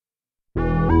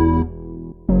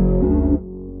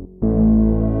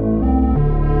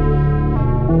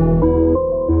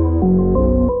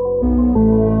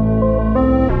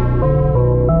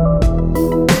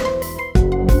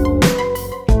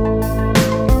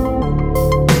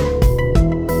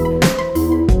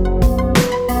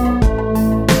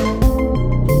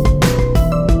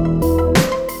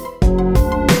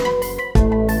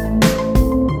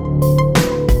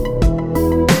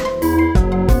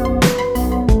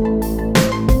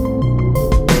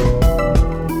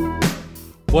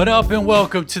What up and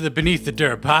welcome to the Beneath the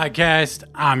Dirt podcast.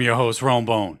 I'm your host,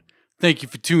 Rombone. Thank you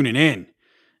for tuning in.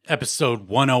 Episode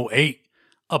 108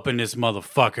 up in this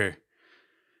motherfucker.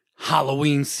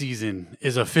 Halloween season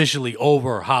is officially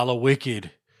over.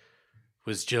 Hallowicked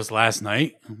was just last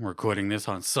night. I'm recording this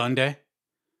on Sunday.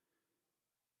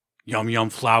 Yum Yum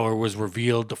Flower was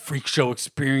revealed. The Freak Show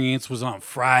Experience was on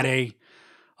Friday.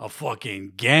 A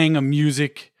fucking gang of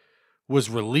music was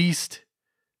released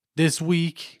this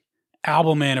week.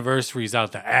 Album anniversaries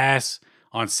out the ass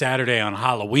on Saturday on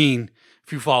Halloween.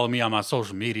 If you follow me on my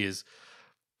social medias,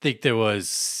 I think there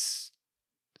was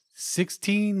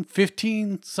 16,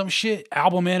 15, some shit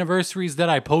album anniversaries that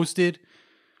I posted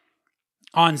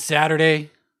on Saturday.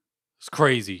 It's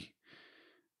crazy.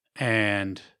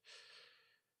 And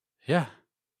yeah,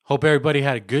 hope everybody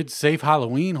had a good, safe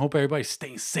Halloween. Hope everybody's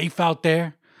staying safe out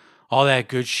there. All that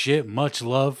good shit. Much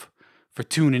love for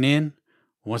tuning in.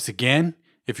 Once again,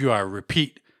 if you are a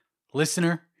repeat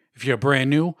listener, if you're brand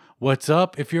new, what's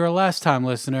up? If you're a last time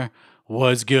listener,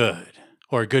 what's good?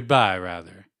 Or goodbye,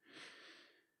 rather.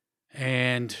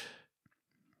 And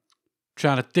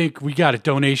trying to think, we got a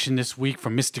donation this week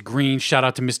from Mr. Green. Shout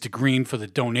out to Mr. Green for the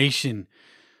donation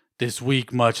this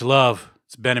week. Much love.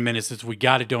 It's been a minute since we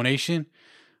got a donation,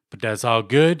 but that's all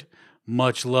good.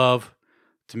 Much love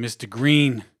to Mr.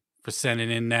 Green for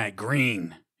sending in that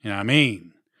green. You know what I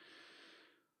mean?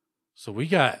 So we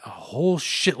got a whole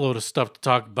shitload of stuff to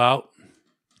talk about.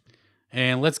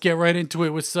 And let's get right into it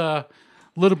with a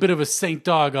little bit of a Saint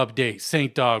Dog update.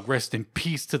 Saint Dog, rest in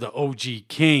peace to the OG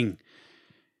King.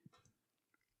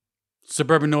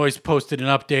 Suburban Noise posted an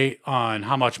update on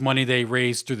how much money they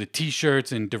raised through the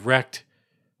t-shirts and direct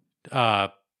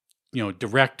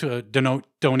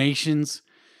donations.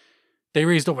 They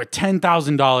raised over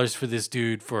 $10,000 for this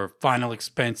dude for final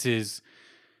expenses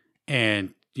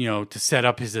and to set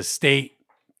up his estate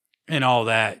and all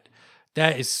that.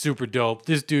 That is super dope.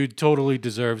 This dude totally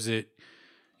deserves it.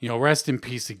 Rest in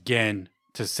peace again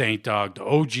to Saint Dog, the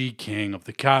OG King of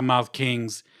the Cottonmouth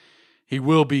Kings. He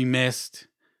will be missed.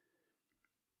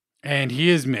 And he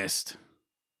is missed.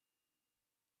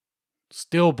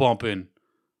 Still bumping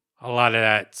a lot of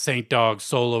that Saint Dog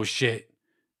solo shit.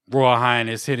 Royal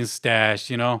Highness, Hidden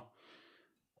Stash,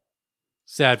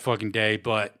 Sad fucking day,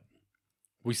 but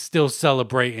we still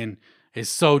celebrating. It's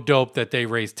so dope that they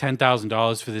raised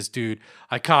 $10,000 for this dude.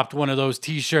 I copped one of those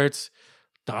t-shirts,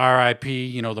 the RIP,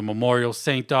 the Memorial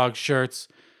Saint Dog shirts.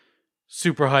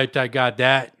 Super hyped I got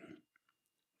that.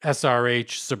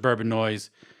 SRH, Suburban Noise,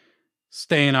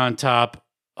 staying on top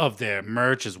of their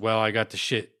merch as well. I got the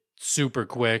shit super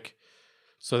quick.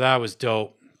 So that was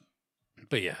dope.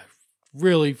 But yeah,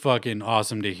 really fucking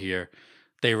awesome to hear.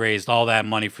 They raised all that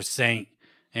money for Saint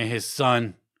and his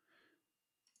son.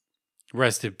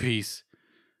 Rest in peace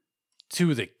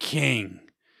to the King.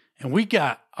 And we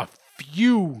got a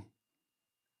few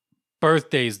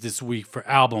birthdays this week for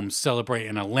albums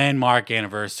celebrating a landmark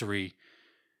anniversary.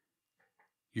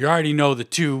 You already know the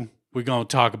two we're going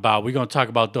to talk about. We're going to talk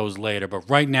about those later. But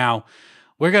right now,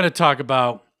 we're going to talk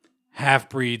about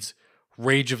Halfbreed's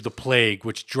Rage of the Plague,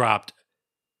 which dropped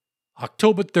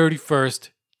October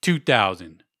 31st,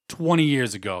 2000, 20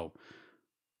 years ago.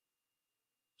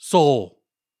 Soul.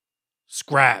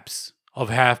 Scraps of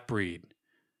Halfbreed.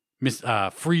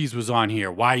 Freeze was on here.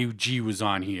 YUG was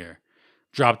on here.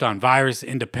 Dropped on Virus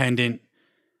Independent.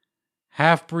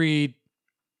 Halfbreed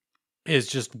is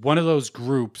just one of those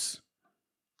groups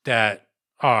that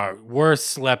were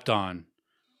slept on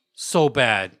so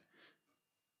bad.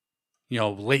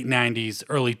 Late 90s,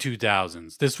 early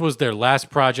 2000s. This was their last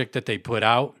project that they put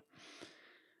out.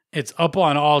 It's up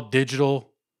on all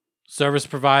digital service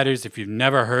providers. If you've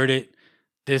never heard it,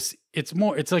 it's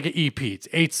like an EP. It's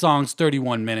 8 songs,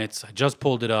 31 minutes. I just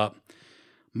pulled it up.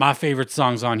 My favorite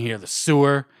songs on here, The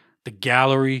Sewer, The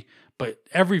Gallery, but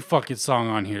every fucking song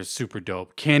on here is super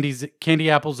dope. Candy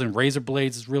Apples and Razor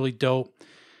Blades is really dope.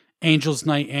 Angels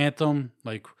Night Anthem,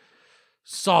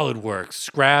 solid work.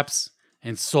 Scraps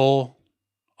and Soul,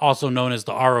 also known as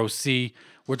the ROC,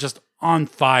 were just on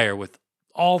fire with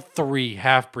all 3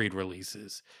 Halfbreed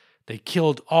releases. They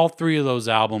killed all 3 of those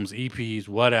albums, EPs,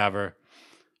 whatever.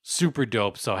 Super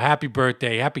dope. So happy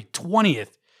birthday. Happy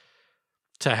 20th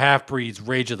to Halfbreed's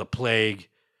Rage of the Plague.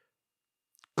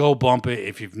 Go bump it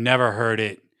if you've never heard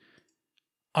it.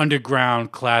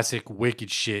 Underground, classic, wicked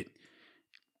shit.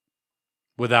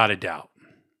 Without a doubt.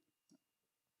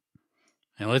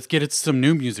 And let's get into some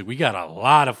new music. We got a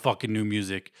lot of fucking new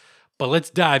music. But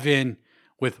let's dive in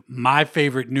with my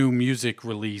favorite new music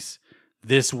release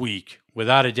this week.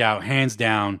 Without a doubt, hands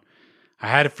down. I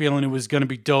had a feeling it was going to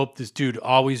be dope. This dude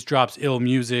always drops ill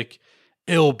music.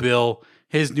 Ill Bill.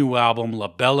 His new album, La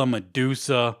Bella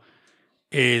Medusa,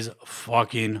 is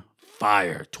fucking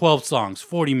fire. 12 songs,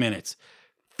 40 minutes.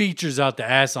 Features out the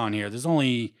ass on here. There's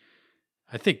only,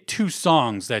 I think, 2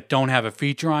 songs that don't have a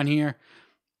feature on here.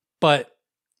 But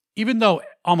even though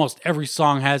almost every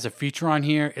song has a feature on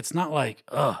here, it's not like,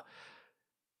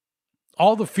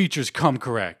 all the features come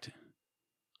correct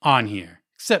on here,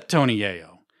 except Tony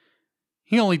Yayo.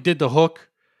 He only did the hook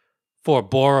for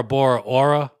Bora Bora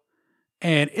Aura,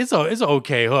 and it's an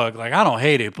okay hook. Like, I don't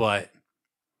hate it, but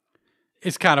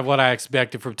it's kind of what I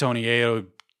expected from Tony Yayo,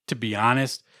 to be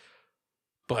honest.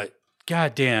 But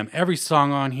goddamn, every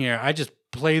song on here, I just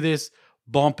play this,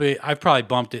 bump it. I've probably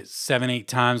bumped it 7-8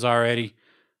 times already.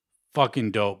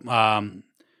 Fucking dope.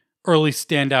 Early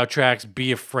standout tracks,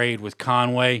 Be Afraid with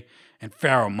Conway and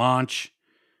Pharoah Monch.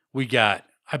 We got,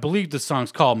 I believe the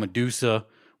song's called Medusa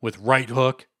with Right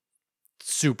Hook.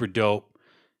 Super dope.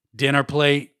 Dinner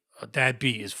Plate, that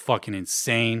beat is fucking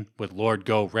insane with Lord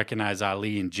Go, Recognize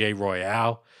Ali, and Jay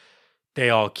Royale. They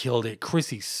all killed it.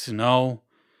 Chrissy Snow.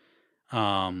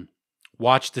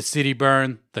 Watch the City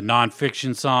Burn, the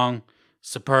nonfiction song.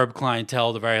 Superb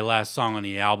Clientele, the very last song on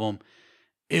the album.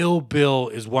 Ill Bill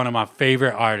is one of my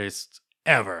favorite artists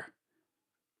ever.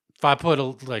 If I put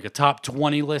a top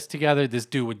 20 list together, this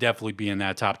dude would definitely be in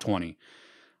that top 20.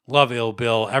 Love Ill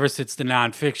Bill. Ever since the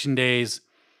nonfiction days,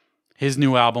 his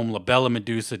new album, La Bella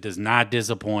Medusa, does not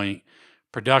disappoint.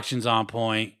 Production's on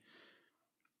point.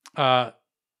 I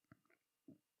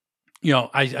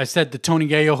said the Tony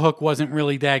Yayo hook wasn't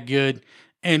really that good.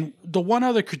 And the one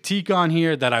other critique on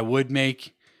here that I would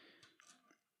make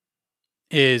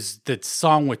is the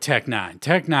song with Tech Nine.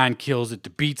 Tech Nine kills it. The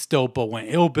beat's dope, but when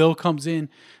Ill Bill comes in,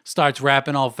 starts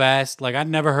rapping all fast, like, I've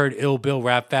never heard Ill Bill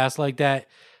rap fast like that.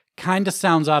 Kind of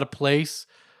sounds out of place,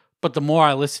 but the more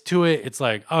I listen to it, it's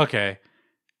like, okay,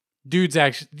 dude's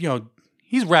actually,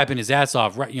 he's rapping his ass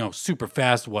off, right? Super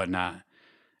fast, whatnot.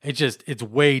 It's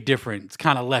way different. It's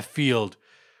kind of left field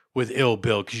with Ill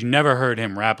Bill because you never heard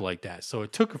him rap like that. So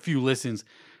it took a few listens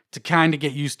to kind of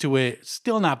get used to it.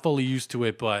 Still not fully used to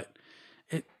it, but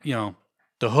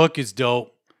the hook is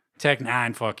dope. Tech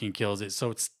Nine fucking kills it.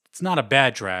 So it's not a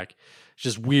bad track. It's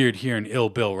just weird hearing Ill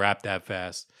Bill rap that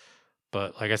fast.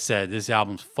 But like I said, this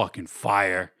album's fucking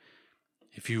fire.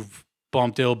 If you've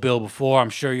bumped Ill Bill before, I'm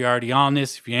sure you're already on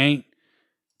this. If you ain't,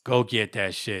 go get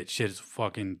that shit. Shit is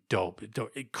fucking dope.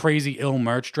 Crazy ill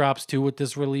merch drops too with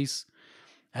this release,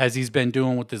 as he's been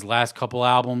doing with his last couple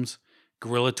albums.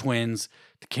 Gorilla Twins,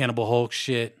 the Cannibal Hulk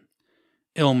shit.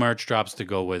 Ill merch drops to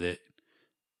go with it.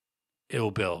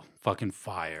 Ill Bill, fucking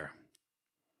fire.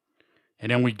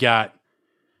 And then we got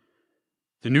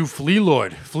the new Flea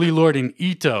Lord and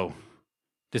Ito.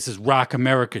 This is Rock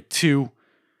America 2,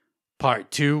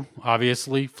 Part 2,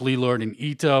 obviously. Flea Lord and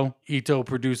Ito. Ito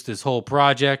produced this whole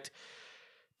project.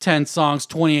 10 songs,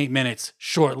 28 minutes,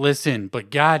 short listen,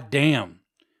 but goddamn,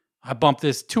 I bumped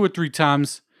this 2 or 3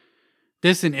 times.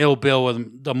 This and Ill Bill were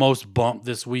the most bumped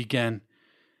this weekend.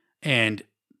 And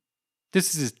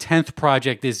this is his 10th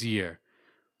project this year.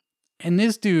 And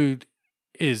this dude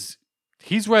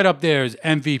he's right up there as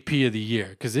MVP of the year.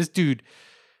 Because this dude,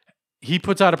 he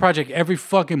puts out a project every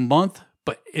fucking month,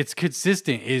 but it's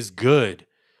consistent, it's good.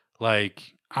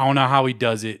 Like, I don't know how he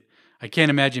does it. I can't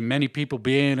imagine many people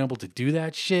being able to do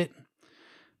that shit.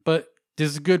 But this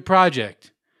is a good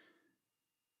project.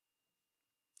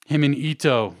 Him and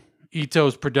Ito.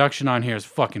 Ito's production on here is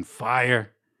fucking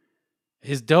fire.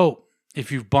 It's dope.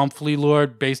 If you've bumped Flea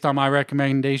Lord based on my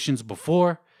recommendations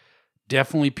before,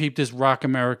 definitely peep this Rock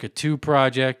America 2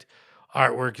 project.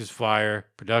 Artwork is fire.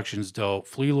 Production's dope.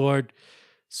 Flea Lord,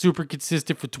 super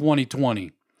consistent for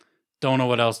 2020. Don't know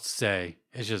what else to say.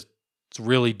 It's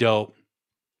really dope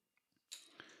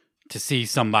to see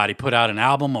somebody put out an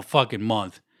album a fucking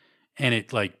month and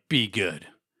it be good.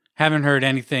 Haven't heard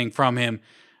anything from him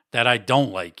that I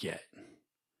don't like yet.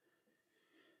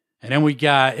 And then we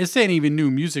got, this ain't even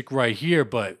new music right here,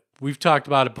 but we've talked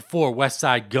about it before.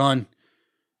 Westside Gunn,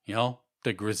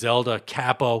 the Griselda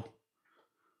capo.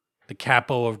 The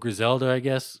capo of Griselda, I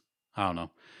guess. I don't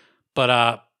know.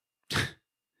 But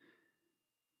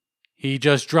he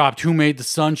just dropped Who Made the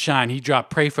Sunshine. He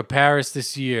dropped Pray for Paris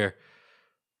this year.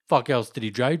 Fuck else did he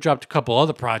drop? He dropped a couple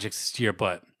other projects this year,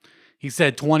 but he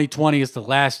said 2020 is the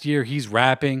last year he's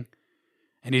rapping,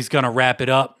 and he's going to wrap it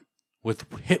up with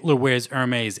Hitler Wears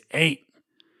Hermes 8.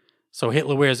 So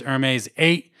Hitler Wears Hermes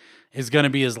 8 is going to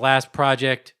be his last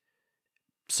project,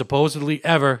 supposedly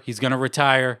ever. He's going to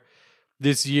retire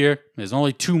this year. There's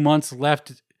only 2 months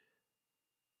left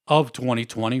of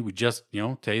 2020. We just,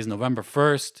 today's November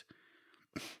 1st.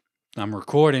 I'm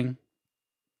recording.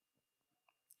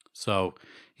 So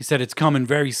he said it's coming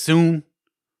very soon.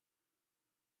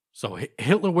 So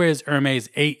Hitler Wears Hermes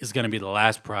 8 is going to be the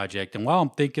last project. And while I'm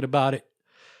thinking about it,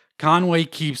 Conway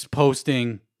keeps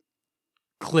posting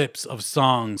clips of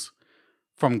songs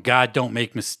from God Don't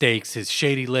Make Mistakes, his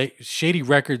Shady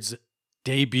Records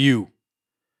debut,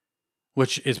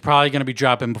 which is probably going to be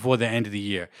dropping before the end of the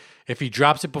year. If he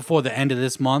drops it before the end of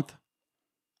this month,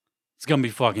 it's going to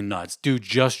be fucking nuts. Dude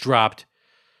just dropped,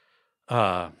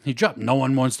 he dropped No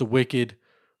One Wants the Wicked,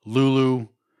 Lulu,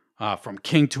 From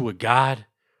King to a God.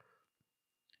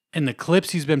 And the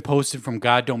clips he's been posting from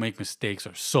God Don't Make Mistakes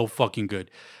are so fucking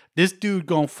good. This dude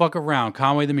gonna fuck around,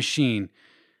 Conway the Machine,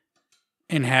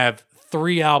 and have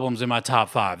 3 albums in my top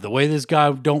 5. The way this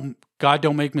God Don't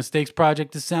Make Mistakes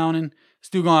project is sounding, this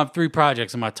dude gonna have 3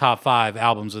 projects in my top 5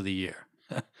 albums of the year.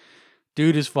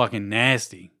 Dude is fucking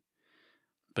nasty.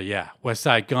 But yeah,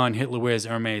 Westside Gunn, Hitler Wears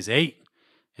Hermes 8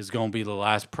 is gonna be the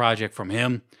last project from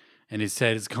him, and he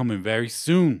said it's coming very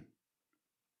soon.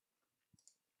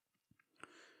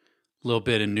 A little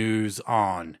bit of news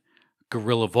on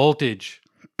Gorilla Voltage.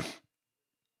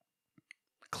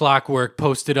 Clockwork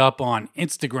posted up on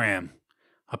Instagram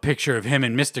a picture of him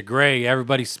and Mr. Gray.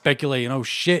 Everybody's speculating, oh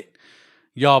shit,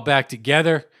 y'all back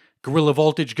together. Gorilla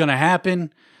Voltage gonna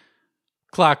happen.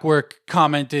 Clockwork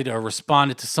commented or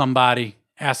responded to somebody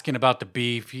asking about the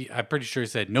beef. I'm pretty sure he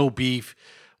said, no beef.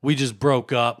 We just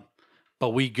broke up, but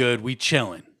we good. We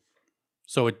chilling.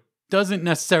 So it doesn't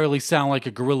necessarily sound like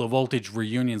a Gorilla Voltage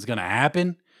reunion is going to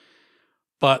happen.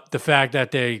 But the fact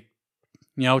that they,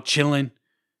 chilling,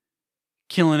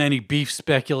 killing any beef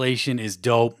speculation is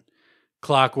dope.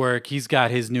 Clockwork, he's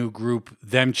got his new group,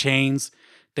 Them Chains.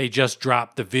 They just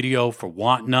dropped the video for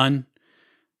Want None.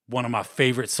 One of my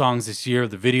favorite songs this year.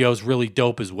 The video's really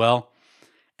dope as well.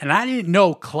 And I didn't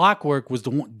know Clockwork was the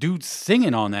one dude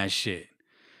singing on that shit.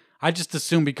 I just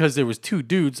assumed because there was 2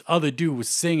 dudes, other dude was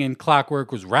singing,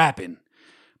 Clockwork was rapping.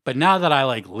 But now that I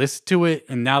listen to it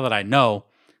and now that I know,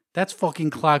 that's fucking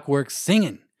Clockwork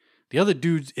singing. The other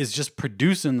dude is just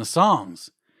producing the songs.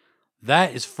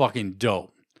 That is fucking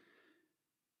dope.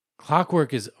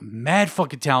 Clockwork is mad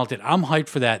fucking talented. I'm hyped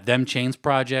for that Them Chains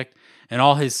project and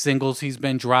all his singles he's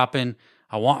been dropping.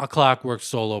 I want a Clockwork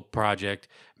solo project.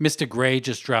 Mr. Gray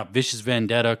just dropped Vicious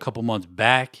Vendetta a couple months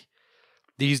back.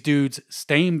 These dudes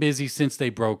staying busy since they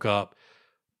broke up,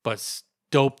 but it's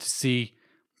dope to see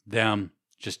them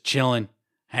just chilling,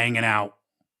 hanging out.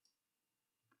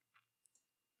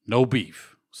 No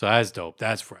beef. So that's dope.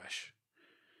 That's fresh.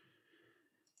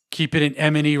 Keep it in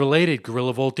M&E related.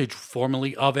 Gorilla Voltage,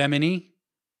 formerly of M&E.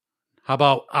 How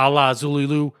about Ala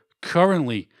Zululu,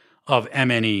 currently of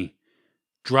M&E,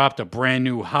 dropped a brand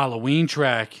new Halloween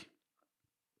track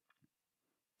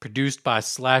produced by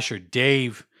Slasher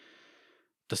Dave.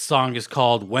 The song is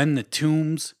called When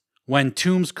Tombs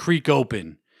Creak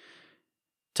Open.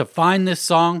 To find this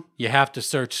song, you have to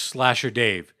search Slasher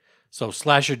Dave. So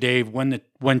Slasher Dave,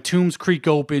 When Tombs Creak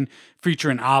Open,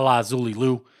 featuring Ala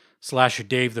Zululu. Slasher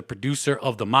Dave, the producer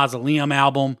of the Mausoleum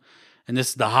album. And this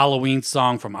is the Halloween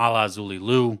song from Ala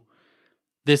Zululu.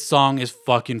 This song is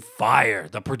fucking fire.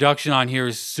 The production on here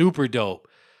is super dope.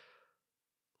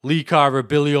 Lee Carver,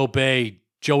 Billy Obey,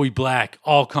 Joey Black,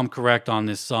 all come correct on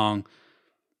this song.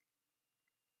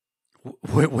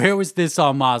 Where was this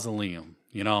on Mausoleum,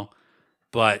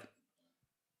 But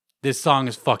this song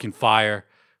is fucking fire.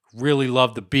 Really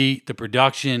love the beat, the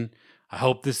production. I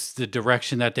hope this is the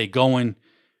direction that they go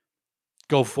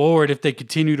forward if they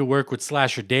continue to work with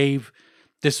Slasher Dave.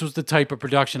 This was the type of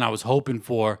production I was hoping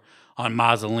for on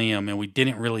Mausoleum, and we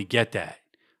didn't really get that.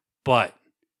 But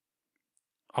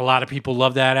a lot of people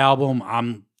love that album.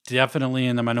 I'm definitely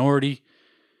in the minority.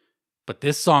 But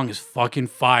this song is fucking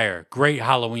fire. Great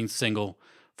Halloween single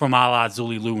from Ala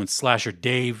Zululu and Slasher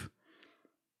Dave.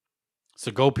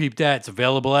 So go peep that. It's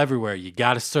available everywhere. You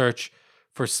got to search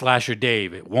for Slasher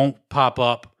Dave. It won't pop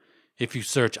up if you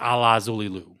search Ala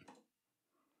Zululu.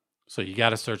 So you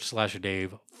got to search Slasher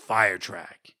Dave Fire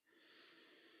Track.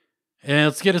 And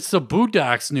let's get into some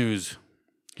Boondocks news.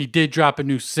 He did drop a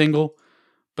new single,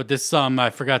 but this song I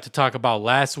forgot to talk about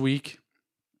last week.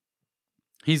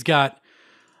 He's got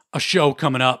a show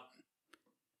coming up,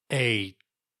 a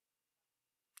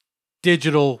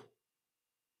digital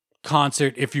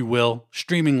concert, if you will,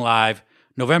 streaming live,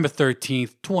 November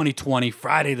 13th, 2020,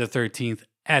 Friday the 13th,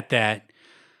 at that.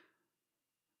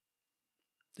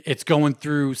 It's going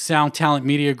through Sound Talent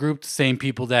Media Group, the same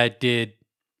people that did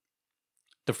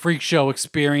the Freak Show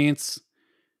Experience.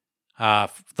 The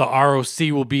ROC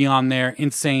will be on there.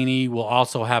 Insane E will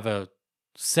also have a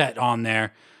set on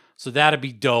there. So that'll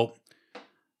be dope.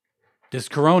 This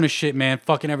Corona shit, man,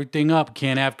 fucking everything up.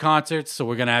 Can't have concerts, so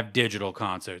we're going to have digital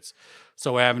concerts.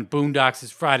 So we're having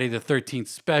Boondocks' Friday the 13th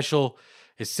special.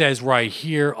 It says right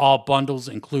here, all bundles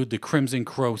include the Crimson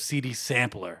Crow CD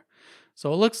sampler.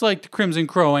 So it looks like the Crimson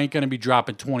Crow ain't going to be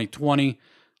dropping 2020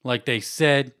 like they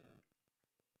said.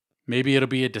 Maybe it'll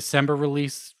be a December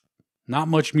release. Not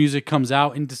much music comes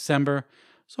out in December,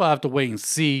 so I'll have to wait and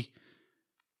see.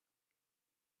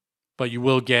 But you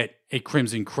will get a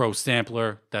Crimson Crow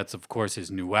sampler. That's, of course,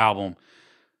 his new album.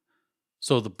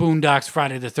 So the Boondocks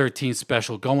Friday the 13th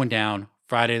special going down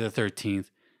Friday the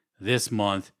 13th this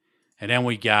month. And then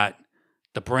we got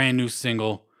the brand new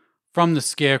single from the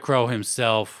Scarecrow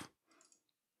himself,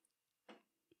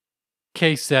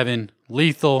 K7,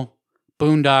 Lethal,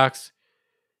 Boondocks,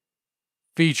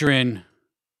 featuring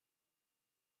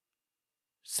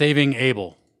Saving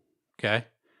Abel. Okay?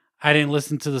 I didn't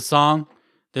listen to the song.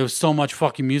 There was so much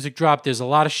fucking music dropped. There's a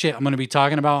lot of shit I'm going to be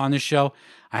talking about on this show.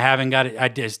 I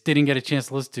just didn't get a chance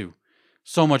to listen to.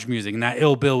 So much music. And that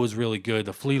Ill Bill was really good.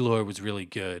 The Flea Lord was really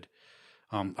good.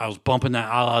 I was bumping that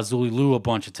A La Zulu a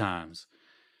bunch of times.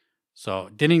 So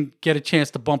didn't get a chance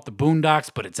to bump the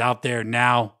Boondocks, but it's out there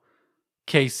now.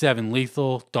 K7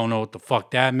 Lethal. Don't know what the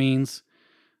fuck that means,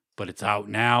 but it's out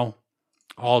now.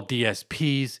 All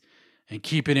DSPs. And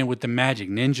keeping it with the Magic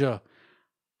Ninja.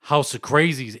 House of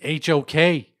Crazies,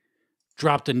 HOK,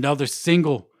 dropped another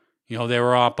single. You know, they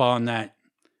were up on that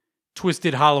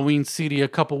Twisted Halloween CD a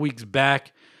couple weeks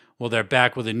back. Well, they're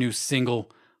back with a new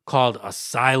single called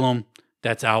Asylum.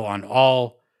 That's out on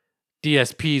all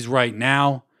DSPs right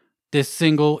now. This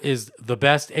single is the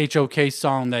best HOK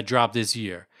song that dropped this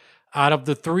year. Out of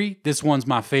the three, this one's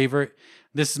my favorite.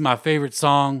 This is my favorite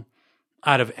song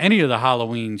out of any of the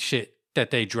Halloween shit that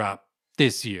they dropped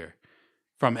this year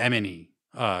from M&E.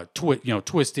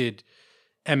 Twisted,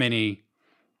 M&E.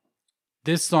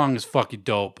 This song is fucking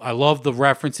dope. I love the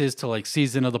references to like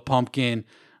Season of the Pumpkin,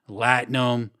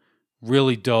 Latinum,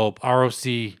 really dope. ROC,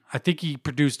 I think he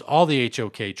produced all the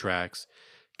HOK tracks.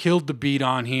 Killed the beat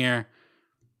on here.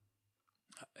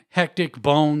 Hectic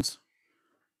Bones,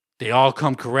 they all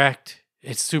come correct.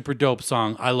 It's super dope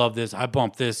song. I love this. I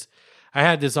bumped this. I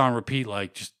had this on repeat,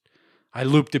 I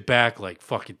looped it back like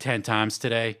fucking 10 times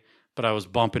today. But I was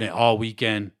bumping it all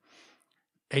weekend.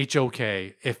 HOK,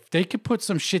 if they could put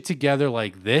some shit together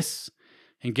like this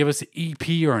and give us an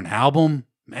EP or an album,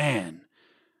 man,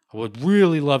 I would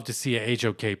really love to see a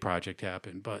HOK project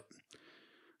happen. But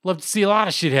love to see a lot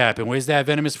of shit happen. Where's that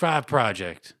Venomous 5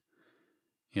 project?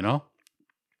 You know?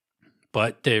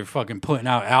 But they're fucking putting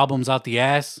out albums out the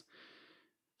ass.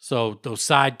 So those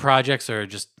side projects are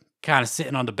just kind of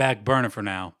sitting on the back burner for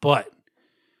now. But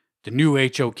the new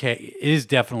HOK is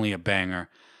definitely a banger.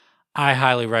 I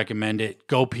highly recommend it.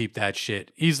 Go peep that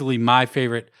shit. Easily my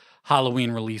favorite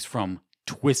Halloween release from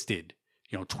Twisted.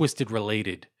 Twisted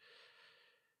related.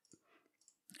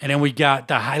 And then we got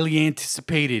the highly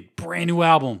anticipated brand new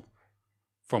album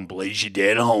from Blaze Ya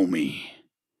Dead Homie.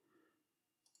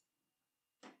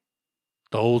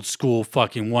 The old school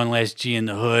fucking One Last G in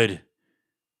the Hood.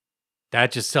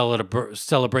 That just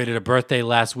celebrated a birthday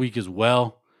last week as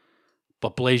well.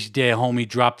 But Blaze Ya Dead Homie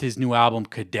dropped his new album,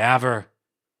 Cadaver,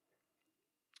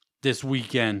 this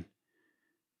weekend.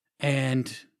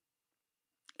 And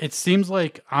it seems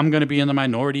like I'm going to be in the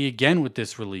minority again with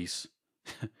this release.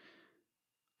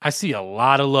 I see a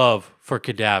lot of love for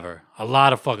Cadaver. A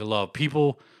lot of fucking love.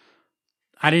 People,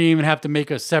 I didn't even have to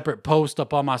make a separate post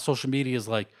up on my social medias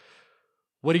like,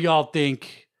 what do y'all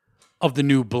think of the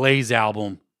new Blaze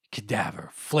album, Cadaver?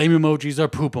 Flame emojis or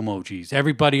poop emojis?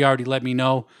 Everybody already let me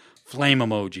know. Flame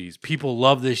emojis. People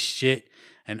love this shit,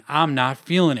 and I'm not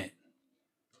feeling it.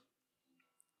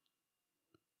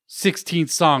 16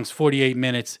 songs, 48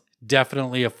 minutes.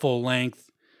 Definitely a full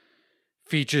length.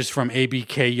 Features from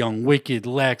ABK, Young Wicked,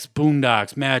 Lex,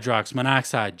 Boondocks, Madrox,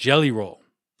 Monoxide, Jelly Roll.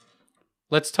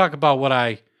 Let's talk about what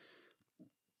I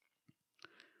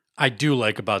do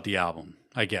like about the album,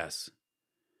 I guess.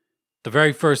 The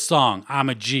very first song, I'm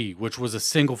a G, which was a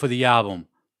single for the album.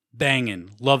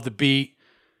 Banging. Love the beat.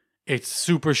 It's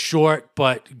super short,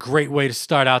 but great way to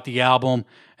start out the album.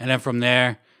 And then from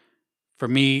there, for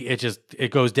me,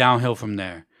 it goes downhill from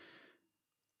there.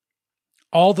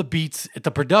 All the beats, the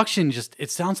production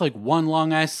it sounds like one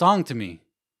long ass song to me.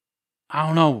 I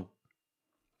don't know.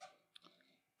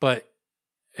 But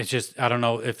it's just, I don't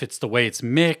know if it's the way it's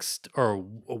mixed or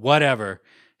whatever.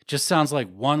 It just sounds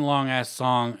like one long ass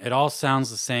song. It all sounds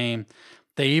the same.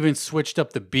 They even switched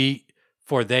up the beat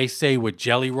for They Say with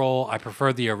Jelly Roll. I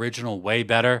prefer the original way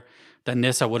better than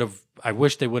this. I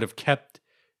wish they would have kept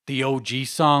the OG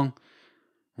song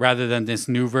rather than this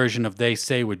new version of They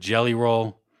Say with Jelly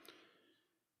Roll.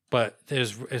 But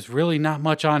there's really not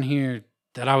much on here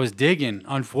that I was digging,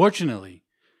 unfortunately.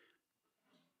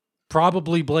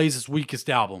 Probably Blaze's weakest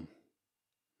album.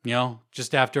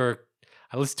 just after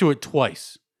I listened to it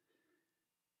twice.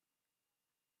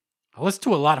 I listened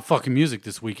to a lot of fucking music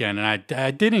this weekend, and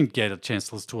I didn't get a chance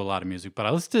to listen to a lot of music, but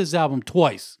I listened to this album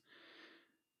twice.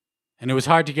 And it was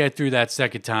hard to get through that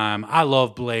second time. I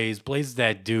love Blaze. Blaze is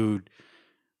that dude.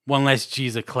 One Less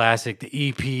G's a classic. The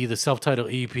EP, the self-titled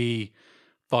EP,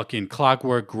 fucking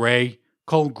Clockwork Gray,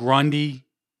 Cold Grundy.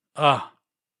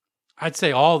 I'd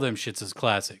say all of them shits is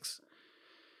classics.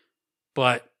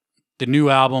 But the new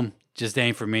album just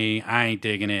ain't for me. I ain't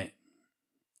digging it.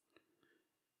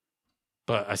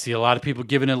 But I see a lot of people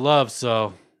giving it love,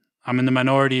 so I'm in the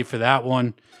minority for that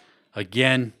one.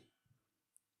 Again,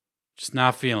 just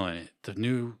not feeling it. The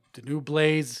new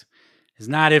Blaze is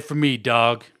not it for me,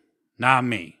 dog. Not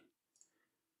me.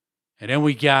 And then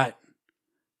we got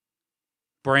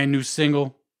brand new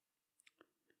single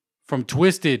from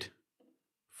Twiztid,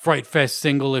 Fright Fest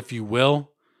single, if you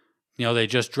will. They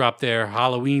just dropped their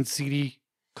Halloween CD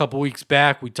a couple weeks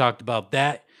back. We talked about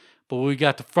that. But we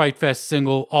got the Fright Fest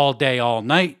single, All Day, All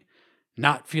Night.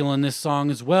 Not feeling this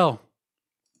song as well.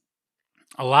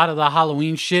 A lot of the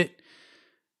Halloween shit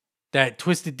that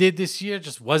Twiztid did this year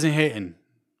just wasn't hitting.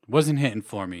 Wasn't hitting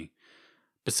for me.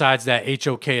 Besides that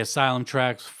HOK Asylum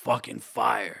track's fucking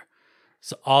fire.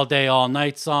 It's All Day, All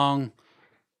Night song.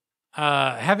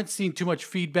 Haven't seen too much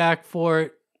feedback for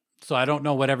it, so I don't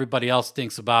know what everybody else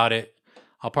thinks about it.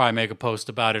 I'll probably make a post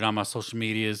about it on my social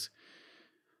medias.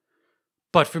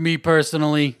 But for me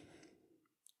personally,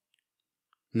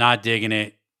 not digging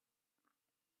it.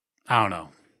 I don't know.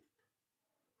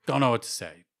 Don't know what to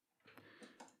say.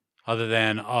 Other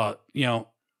than,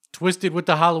 Twiztid with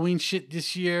the Halloween shit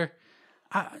this year.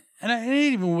 And it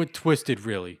ain't even with Twiztid,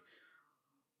 really.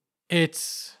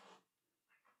 It's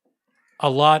a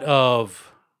lot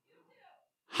of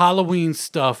Halloween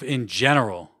stuff in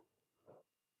general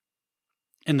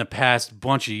in the past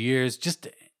bunch of years. Just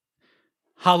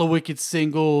Hallowicked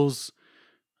singles,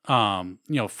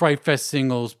 Fright Fest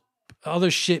singles, other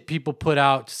shit people put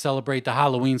out to celebrate the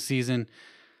Halloween season.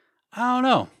 I don't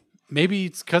know. Maybe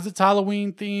it's because it's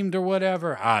Halloween themed or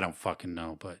whatever. I don't fucking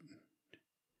know, but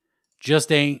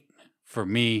just ain't for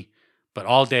me. But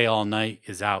All Day, All Night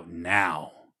is out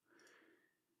now.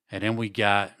 And then we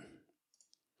got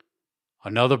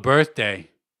another birthday.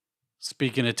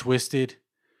 Speaking of Twiztid,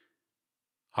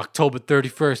 October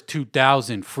 31st,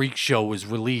 2000, Freak Show was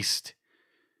released.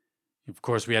 Of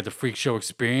course, we had the Freak Show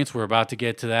experience. We're about to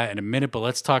get to that in a minute, but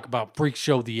let's talk about Freak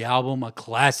Show, the album, a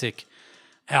classic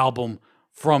album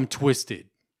from Twiztid.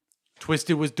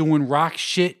 Twiztid was doing rock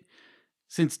shit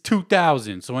since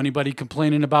 2000. So anybody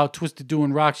complaining about Twiztid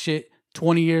doing rock shit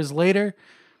 20 years later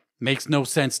makes no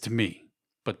sense to me.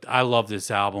 But I love this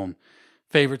album.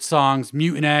 Favorite songs,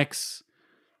 Mutant X,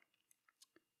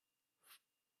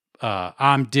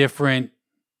 I'm Different,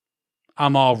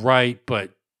 I'm All Right,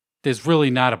 but there's really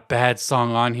not a bad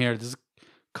song on here. There's a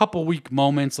couple weak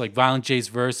moments like Violent J's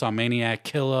verse on Maniac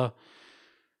Killer.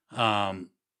 A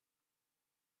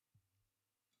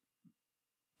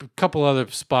couple other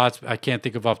spots I can't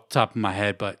think of off the top of my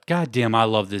head, but goddamn, I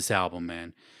love this album,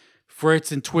 man.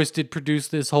 Fritz and Twiztid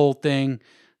produced this whole thing,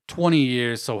 20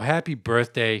 years, so happy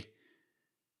birthday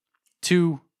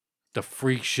to the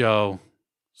Freak Show.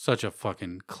 Such a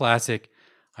fucking classic,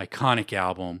 iconic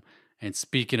album. And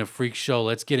speaking of Freak Show,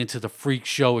 let's get into the Freak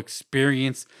Show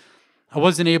experience. I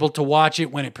wasn't able to watch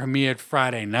it when it premiered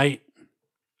Friday night.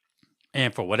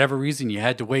 And for whatever reason, you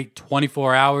had to wait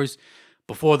 24 hours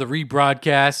before the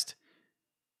rebroadcast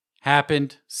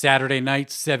happened. Saturday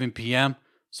night, 7 p.m.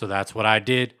 So that's what I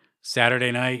did.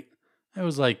 Saturday night, it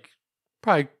was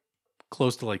probably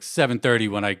close to 7:30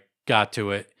 when I got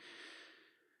to it.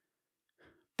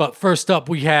 But first up,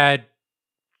 we had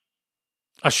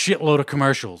a shitload of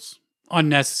commercials.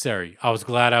 Unnecessary. I was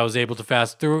glad I was able to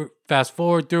fast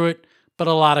forward through it, but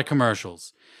a lot of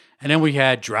commercials. And then we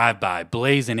had Drive By,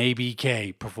 Blaze and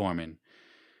ABK performing.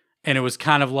 And it was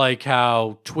kind of like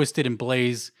how Twiztid and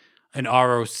Blaze and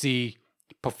ROC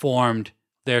performed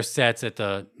their sets at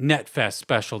the NetFest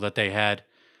special that they had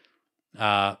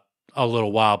a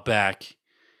little while back.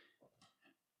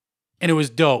 And it was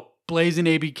dope. Blaze and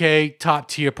ABK, top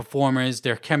tier performers.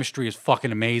 Their chemistry is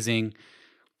fucking amazing.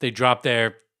 They dropped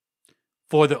their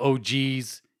For the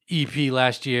OGs EP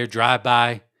last year, Drive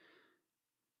By.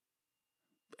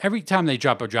 Every time they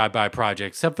drop a Drive By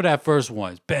project, except for that first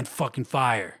one, it's been fucking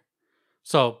fire.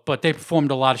 So, but they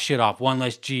performed a lot of shit off. One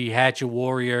Less G, Hatchet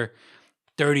Warrior,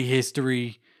 Dirty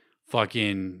History,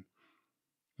 fucking,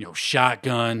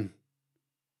 Shotgun,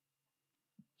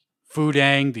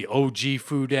 Foodang, the OG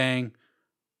Foodang.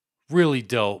 Really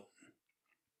dope.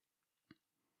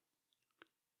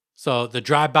 So the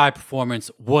drive-by performance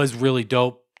was really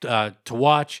dope. to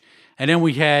watch. And then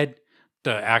we had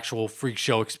the actual Freak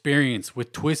Show experience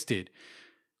with Twisted.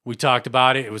 We talked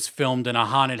about it. It was filmed in a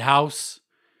haunted house,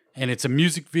 and it's a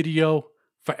music video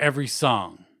for every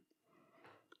song.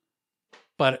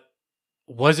 But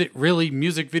was it really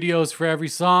music videos for every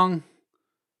song?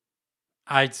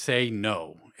 I'd say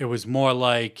no. It was more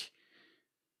like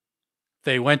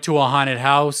they went to a haunted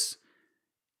house,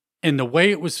 and the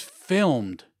way it was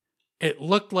filmed, it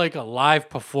looked like a live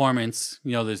performance.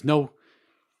 There's no,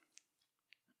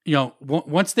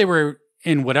 once they were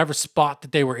in whatever spot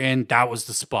that they were in, that was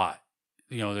the spot.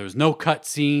 There was no cut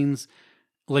scenes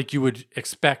like you would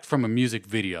expect from a music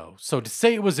video. So to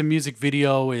say it was a music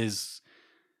video is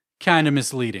kind of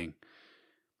misleading.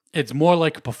 It's more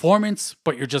like a performance,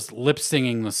 but you're just lip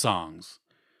singing the songs.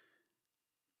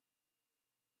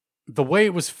 The way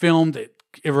it was filmed, it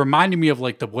reminded me of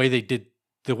like the way they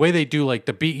do like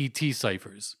the BET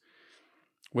ciphers,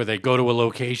 where they go to a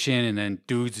location and then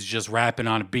dudes is just rapping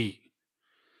on a beat.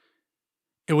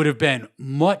 It would have been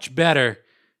much better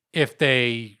if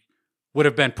they would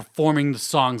have been performing the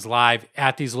songs live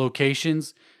at these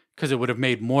locations, because it would have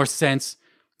made more sense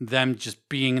them just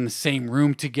being in the same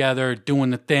room together,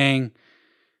 doing the thing.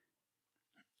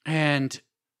 And,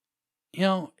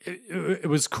 it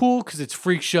was cool because it's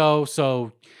Freak Show.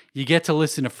 So you get to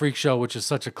listen to Freak Show, which is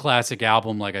such a classic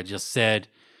album, like I just said.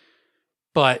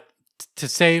 But to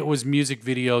say it was music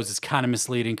videos is kind of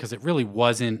misleading because it really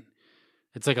wasn't.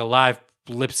 It's like a live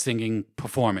lip singing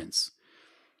performance.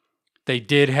 They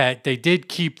did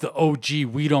keep the OG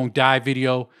We Don't Die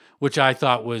video, which I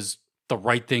thought was the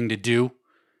right thing to do.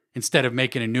 Instead of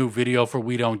making a new video for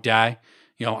We Don't Die,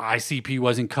 ICP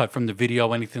wasn't cut from the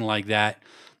video, anything like that.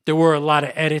 There were a lot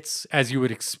of edits, as you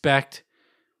would expect,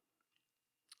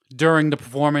 during the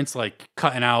performance, like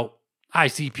cutting out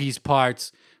ICP's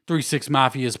parts, 3 6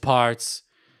 Mafia's parts.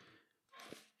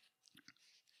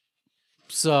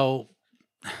 So,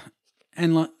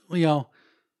 and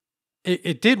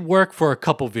it did work for a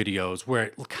couple videos where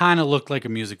it kind of looked like a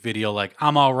music video. Like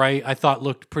I'm Alright, I thought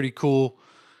looked pretty cool.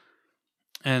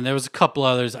 And there was a couple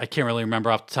others I can't really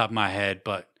remember off the top of my head,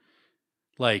 but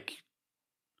like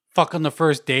Fuck on the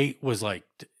First Date was like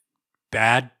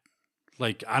bad.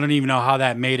 Like I don't even know how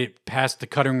that made it past the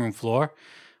cutting room floor.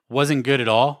 Wasn't good at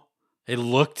all. It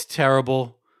looked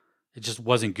terrible. It just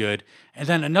wasn't good. And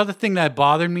then another thing that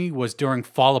bothered me was during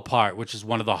Fall Apart, which is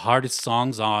one of the hardest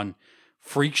songs on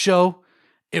Freak Show.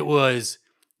 It was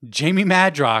Jamie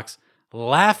Madrox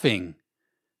laughing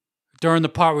during the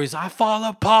part where he's, I fall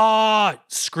apart,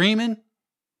 screaming.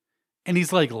 And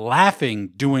he's like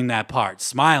laughing doing that part,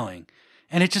 smiling.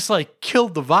 And it just like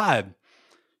killed the vibe.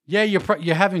 Yeah,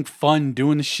 you're having fun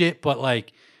doing the shit, but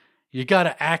like you got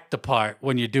to act the part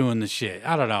when you're doing the shit.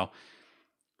 I don't know.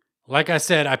 Like I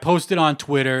said, I posted on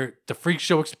Twitter, the Freak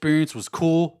Show experience was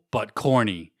cool, but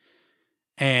corny.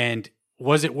 And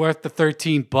was it worth the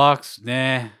 $13?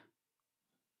 Nah.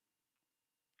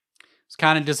 It's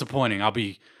kind of disappointing, I'll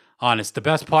be honest. The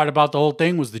best part about the whole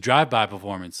thing was the drive-by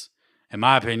performance, in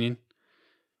my opinion.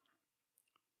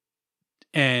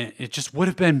 And it just would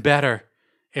have been better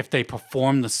if they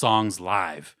performed the songs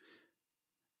live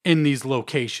in these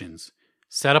locations.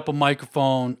 Set up a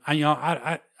microphone.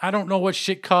 I don't know what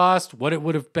shit cost, what it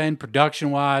would have been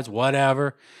production-wise,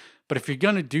 whatever. But if you're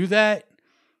going to do that,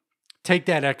 take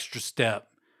that extra step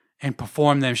and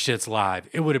perform them shits live.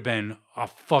 It would have been a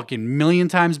fucking million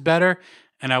times better,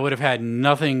 and I would have had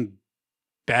nothing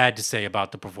bad to say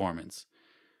about the performance.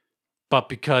 But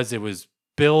because it was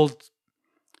built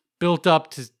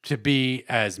up to be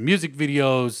as music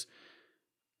videos,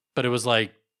 but it was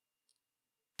like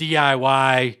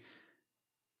DIY,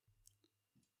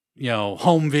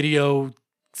 home video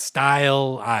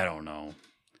style. I don't know.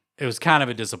 It was kind of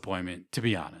a disappointment, to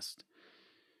be honest.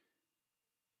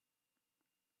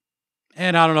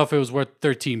 And I don't know if it was worth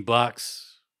 $13,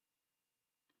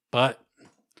 but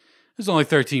it was only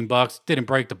 $13. Didn't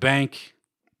break the bank.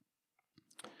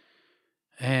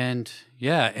 And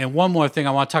yeah, and one more thing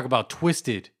I want to talk about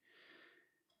Twisted.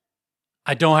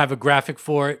 I don't have a graphic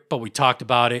for it, but we talked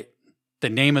about it. The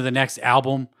name of the next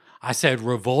album, I said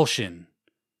Revulsion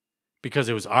because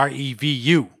it was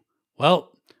REVU.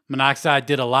 Well, Monoxide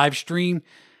did a live stream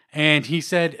and he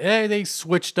said, hey, they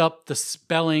switched up the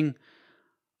spelling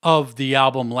of the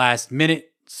album last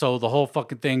minute. So the whole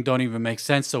fucking thing don't even make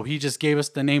sense. So he just gave us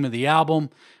the name of the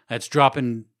album that's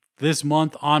dropping this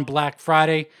month on Black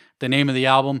Friday. The name of the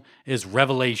album is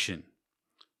Revelation.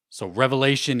 So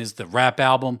Revelation is the rap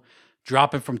album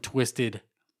dropping from Twisted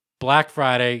Black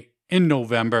Friday in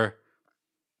November.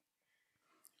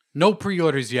 No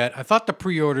pre-orders yet. I thought the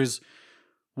pre-orders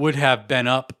would have been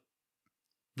up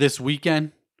this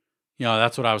weekend,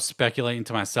 That's what I was speculating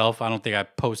to myself. I don't think I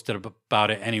posted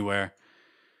about it anywhere.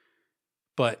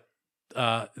 But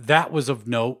that was of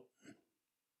note.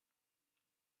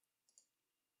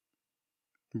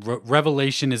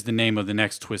 Revelation is the name of the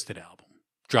next Twiztid album,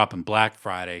 dropping Black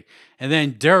Friday. And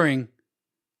then during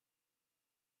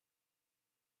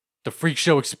the Freak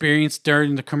Show experience,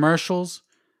 during the commercials,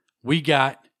 we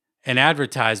got an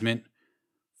advertisement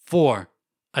for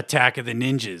Attack of the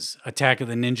Ninjas. Attack of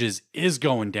the Ninjas is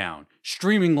going down.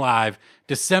 Streaming live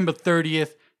December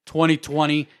 30th,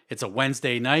 2020. It's a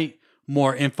Wednesday night.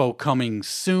 More info coming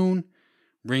soon.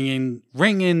 Ring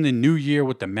in the new year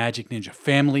with the Magic Ninja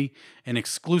family. An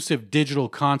exclusive digital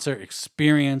concert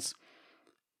experience.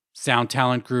 Sound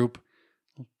Talent Group.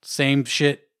 Same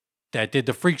shit that did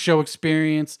the Freak Show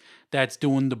experience. That's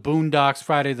doing the Boondocks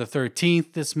Friday the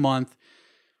 13th this month.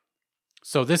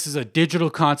 So this is a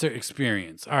digital concert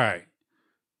experience. All right.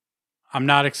 I'm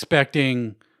not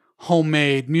expecting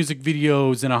homemade music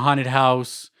videos in a haunted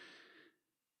house,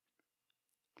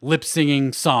 lip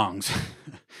singing songs.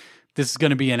 This is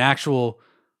going to be an actual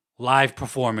live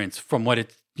performance from what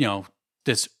it,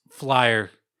 this flyer,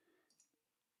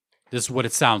 this is what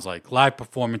it sounds like. Live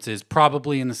performances,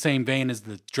 probably in the same vein as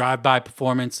the drive-by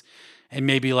performance and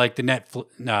maybe like the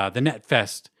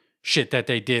NetFest shit that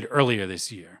they did earlier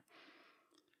this year.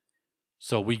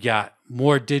 So we got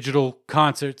more digital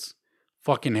concerts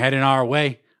fucking heading our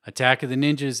way. Attack of the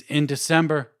Ninjas in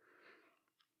December.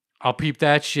 I'll peep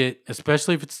that shit,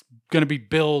 especially if it's going to be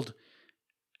billed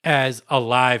as a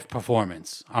live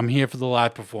performance. I'm here for the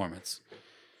live performance.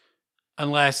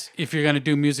 Unless if you're going to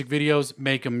do music videos,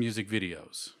 make them music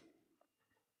videos.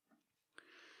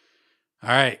 All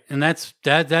right, and that's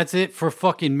it for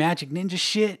fucking Magic Ninja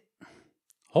shit.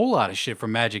 Whole lot of shit for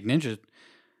Magic Ninja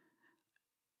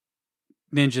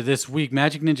this week.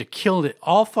 Magic Ninja killed it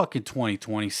all fucking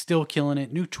 2020. Still killing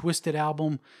it. New Twiztid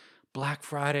album. Black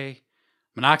Friday.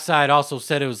 Monoxide also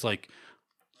said it was like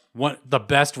the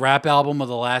best rap album of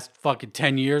the last fucking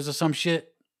 10 years or some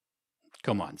shit.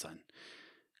 Come on,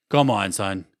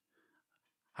 son.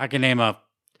 I can name a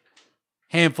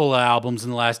handful of albums in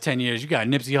the last 10 years. You got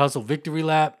Nipsey Hussle Victory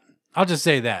Lap. I'll just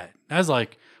say that. That's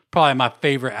like probably my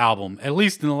favorite album, at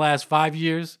least in the last 5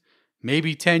 years,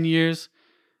 maybe 10 years.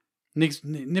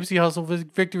 Nipsey Hussle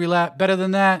Victory Lap. Better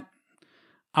than that,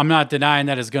 I'm not denying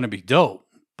that it's going to be dope.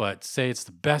 But say it's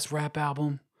the best rap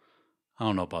album, I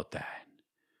don't know about that.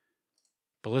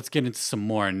 But let's get into some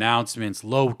more announcements.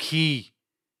 Low Key,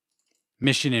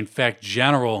 Mission Infect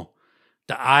General,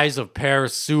 The Eyes of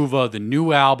Paris Suva, the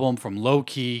new album from Low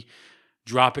Key,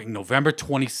 dropping November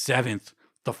 27th.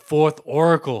 The fourth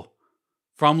Oracle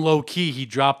from Low Key. He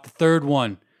dropped the third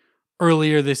one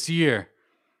earlier this year.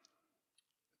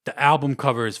 The album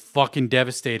cover is fucking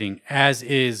devastating, as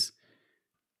is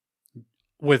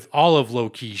with all of Low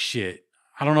Key shit.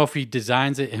 I don't know if he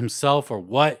designs it himself or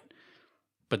what,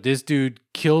 but this dude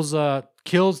kills the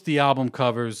album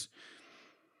covers.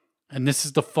 And this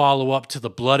is the follow-up to The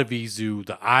Blood of Izu,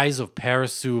 The Eyes of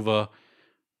Paris Suva,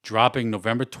 dropping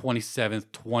November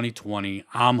 27th, 2020.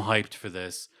 I'm hyped for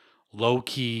this. Low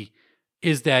Key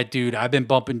is that dude. I've been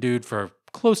bumping dude for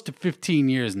close to 15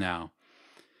 years now.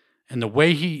 And the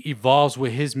way he evolves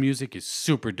with his music is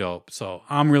super dope. So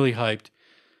I'm really hyped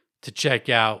to check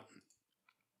out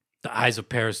The Eyes of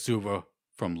Paris Suva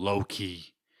from Low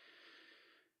Key.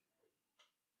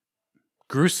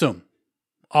 Gruesome,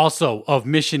 also of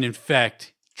Mission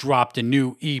Infect, dropped a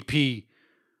new EP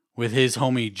with his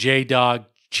homie J-Dog.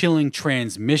 Chilling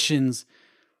Transmissions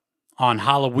on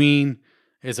Halloween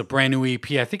is a brand new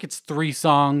EP. I think it's 3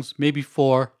 songs, maybe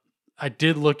 4. I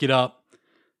did look it up.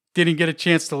 Didn't get a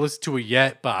chance to listen to it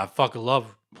yet, but I fucking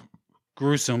love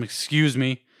Gruesome. Excuse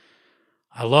me.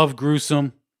 I love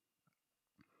Gruesome.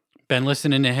 Been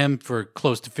listening to him for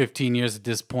close to 15 years at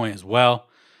this point as well.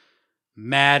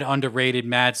 Mad underrated,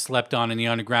 mad slept on in the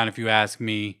underground, if you ask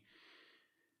me.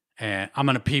 And I'm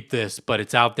going to peep this, but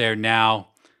it's out there now.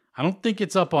 I don't think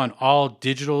it's up on all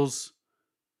digitals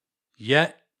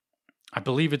yet. I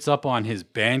believe it's up on his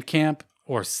Bandcamp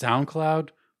or SoundCloud,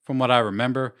 from what I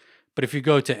remember. But if you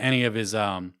go to any of his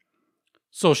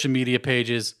social media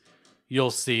pages,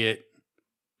 you'll see it.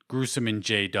 Gruesome and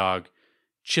J-Dog.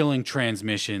 Chilling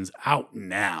Transmissions, out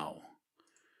now.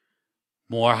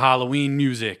 More Halloween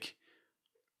music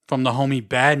from the homie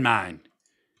Badmind.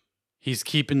 He's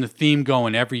keeping the theme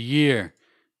going every year.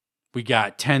 We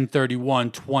got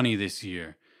 10/31/20 this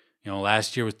year.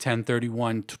 Last year was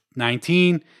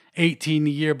 10/31/19, 18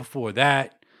 the year before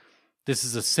that. This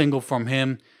is a single from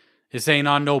him. This ain't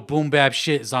on no boom bap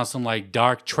shit. It's on some like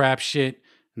dark trap shit.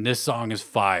 And this song is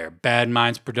fire.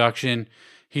 Badmind's production.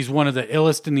 He's one of the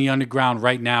illest in the underground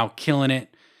right now, killing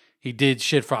it. He did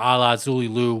shit for A La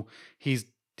Zululu.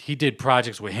 He did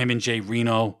projects with him and Jay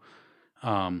Reno,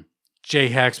 J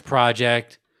Hex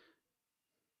Project,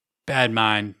 Bad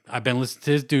Mind. I've been listening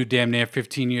to this dude damn near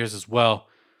 15 years as well.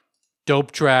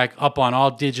 Dope track, up on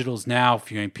all digitals now.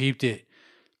 If you ain't peeped it,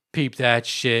 peep that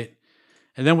shit.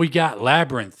 And then we got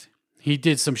Labyrinth. He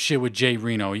did some shit with Jay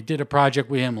Reno. He did a project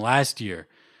with him last year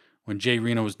when Jay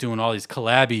Reno was doing all these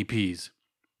collab EPs.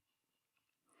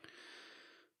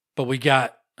 But we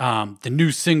got the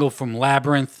new single from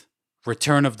Labyrinth,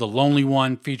 Return of the Lonely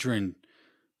One, featuring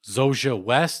Zoja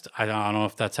West. I don't know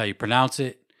if that's how you pronounce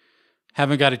it.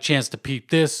 Haven't got a chance to peep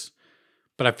this,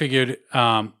 but I figured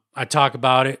I'd talk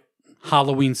about it.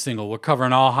 Halloween single. We're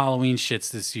covering all Halloween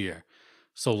shits this year.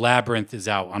 So Labyrinth is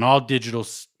out on all digital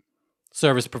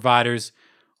service providers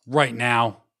right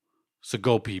now. So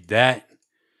go peep that.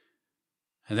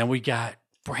 And then we got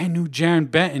brand new Jarren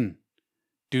Benton.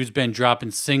 Dude's been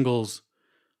dropping singles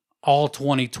all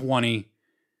 2020.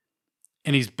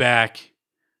 And he's back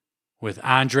with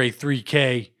Andre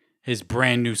 3K, his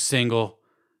brand new single.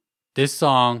 This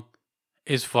song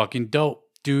is fucking dope.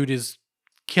 Dude is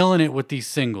killing it with these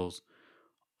singles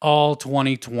all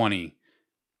 2020.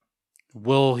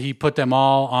 Will he put them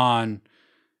all on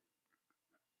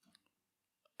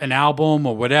an album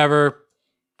or whatever,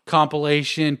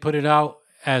 compilation, put it out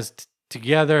as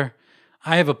together?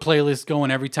 I have a playlist going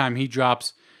every time he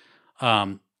drops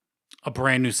a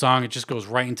brand new song. It just goes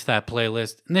right into that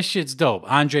playlist. And this shit's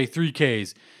dope. Andre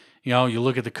 3Ks. You know, you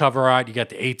look at the cover art, you got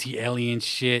the AT Alien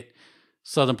shit,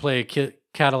 Southern Playalistic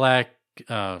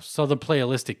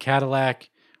Cadillac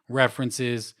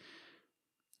references,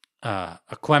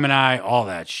 Aquemini, all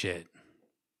that shit.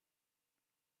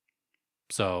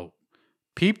 So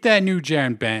peep that new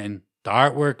Jarren Benton. The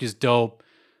artwork is dope.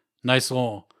 Nice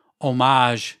little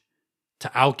homage to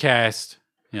Outkast,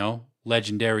 you know,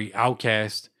 legendary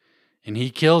Outkast. And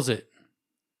he kills it.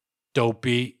 Dope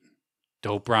beat.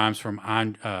 Dope rhymes from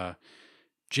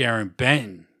Jarren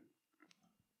Benton.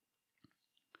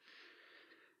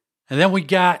 And then we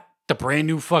got the brand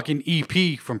new fucking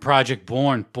EP from Project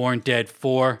Born, Born Dead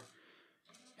 4.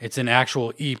 It's an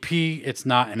actual EP. It's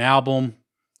not an album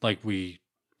like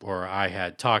I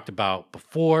had talked about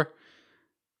before.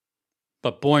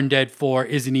 But Born Dead 4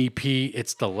 is an EP.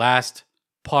 It's the last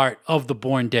part of the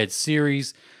Born Dead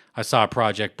series. I saw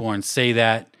Project Born say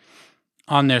that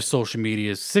on their social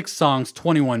medias. 6 songs,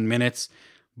 21 minutes.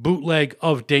 Bootleg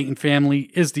of Dayton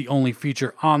Family is the only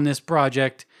feature on this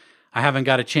project. I haven't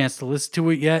got a chance to listen to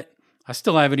it yet. I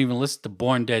still haven't even listened to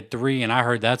Born Dead 3, and I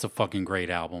heard that's a fucking great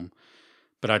album.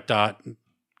 But I thought,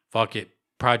 fuck it.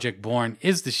 Project Born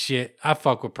is the shit. I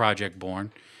fuck with Project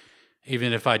Born,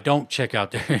 even if I don't check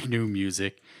out their new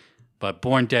music. But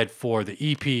Born Dead 4, the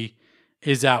EP,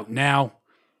 is out now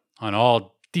on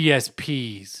all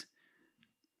DSPs.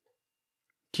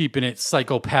 Keeping it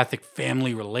psychopathic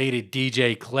family related.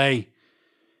 DJ Clay.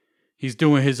 He's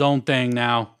doing his own thing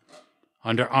now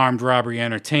under Armed Robbery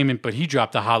Entertainment, but he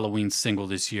dropped a Halloween single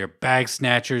this year, Bag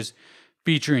Snatchers,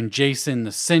 featuring Jason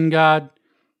the Sin God.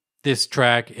 This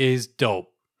track is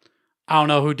dope. I don't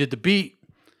know who did the beat,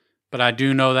 but I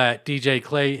do know that DJ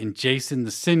Clay and Jason the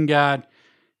Sin God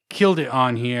killed it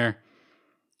on here.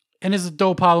 And it's a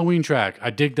dope Halloween track.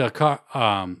 I dig the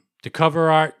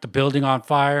cover art, the building on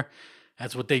fire.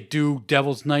 That's what they do.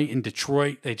 Devil's Night in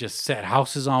Detroit. They just set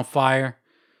houses on fire.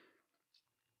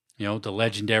 You know, the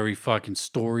legendary fucking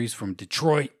stories from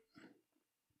Detroit.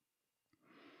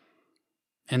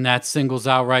 And that single's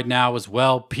out right now as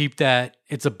well. Peep that.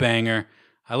 It's a banger.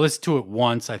 I listened to it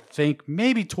once, I think,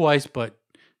 maybe twice, but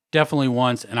definitely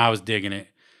once, and I was digging it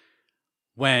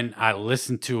when I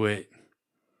listened to it.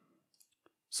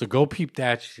 So go peep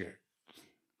that shit.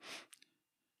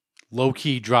 Low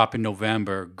Key dropped in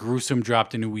November. Gruesome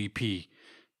dropped a new EP.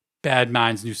 Bad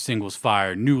Mind's new singles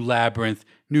fire. New Labyrinth.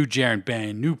 New Jarren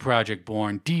Benton. New Project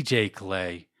Born. DJ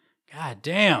Clay. God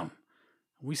damn.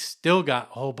 We still got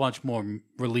a whole bunch more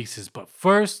releases. But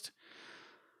first,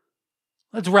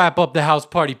 let's wrap up the House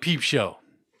Party Peep Show.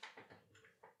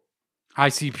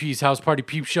 ICP's House Party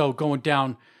Peep Show went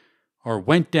down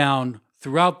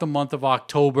throughout the month of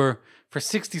October for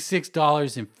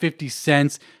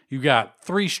 $66.50. You got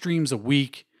 3 streams a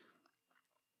week,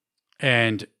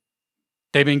 and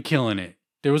they've been killing it.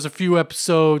 There was a few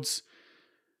episodes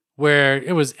where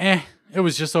it was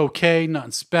just okay,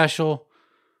 nothing special,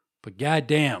 but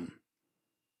goddamn,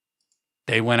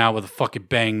 they went out with a fucking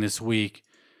bang this week.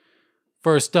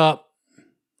 First up,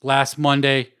 last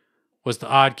Monday was the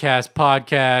Oddcast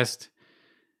podcast,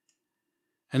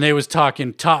 and they was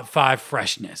talking top 5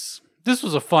 freshness. This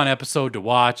was a fun episode to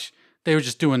watch. They were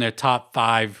just doing their top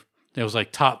 5. It was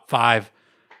like top 5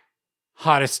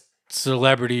 hottest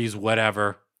celebrities,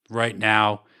 whatever, right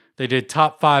now. They did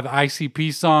top 5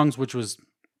 ICP songs, which was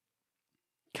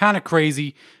kind of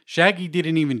crazy. Shaggy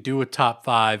didn't even do a top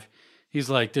 5. He's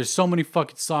like, there's so many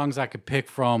fucking songs I could pick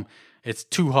from. It's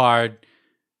too hard.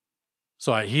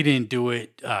 So he didn't do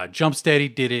it. Jump Steady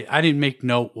did it. I didn't make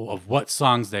note of what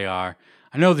songs they are.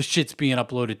 I know the shit's being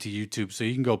uploaded to YouTube, so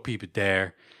you can go peep it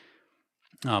there.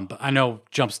 But I know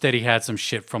Jump Steady had some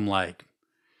shit from like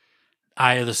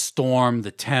Eye of the Storm,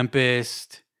 The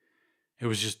Tempest. It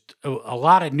was just a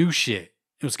lot of new shit.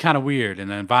 It was kind of weird. And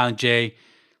then Violent J,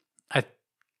 I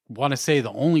want to say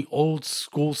the only old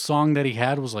school song that he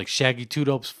had was like Shaggy 2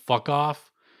 Dope's Fuck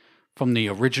Off from the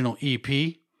original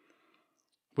EP,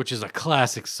 which is a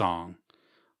classic song.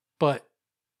 But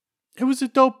it was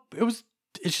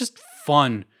it's just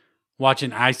fun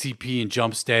watching ICP and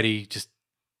Jump Steady just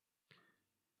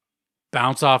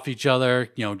bounce off each other,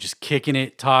 just kicking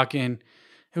it, talking.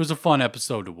 It was a fun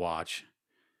episode to watch.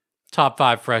 Top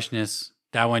 5 Freshness,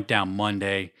 that went down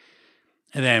Monday.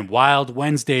 And then Wild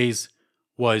Wednesdays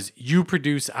was You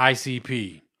Produce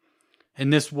ICP.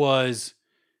 And this was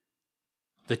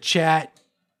the chat.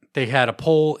 They had a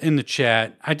poll in the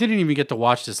chat. I didn't even get to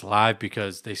watch this live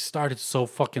because they started so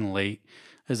fucking late.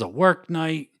 It was a work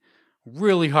night.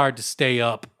 Really hard to stay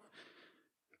up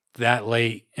that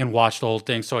late and watch the whole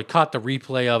thing. So I caught the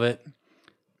replay of it.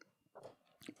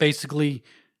 Basically,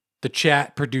 the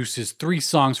chat produces 3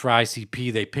 songs for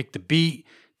ICP. They pick the beat.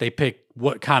 They pick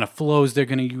what kind of flows they're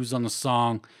going to use on the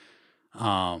song.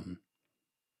 And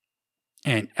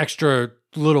extra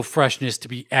little freshness to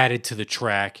be added to the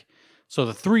track. So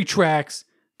the 3 tracks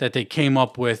that they came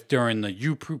up with during the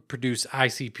You Produce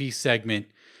ICP segment,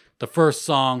 the first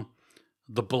song,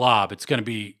 The Blob. It's going to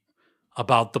be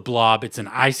about The Blob. It's an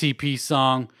ICP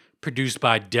song produced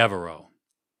by Devereaux.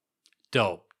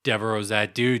 Dope. Devereaux's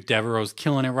that dude. Devereaux's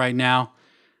killing it right now.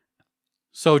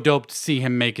 So dope to see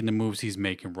him making the moves he's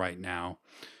making right now.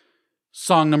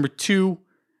 Song number 2,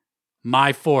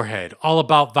 My Forehead. All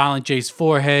about Violent J's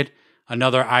Forehead.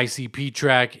 Another ICP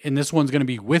track. And this one's going to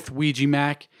be with Ouija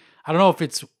Mac. I don't know if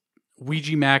it's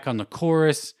Ouija Mac on the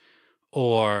chorus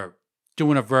or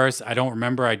doing a verse. I don't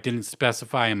remember. I didn't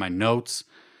specify in my notes.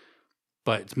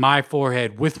 But it's My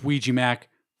Forehead with Ouija Mac,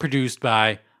 produced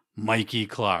by Mikey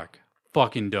Clark.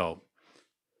 Fucking dope.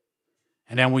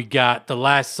 And then we got the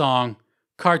last song,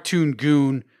 Cartoon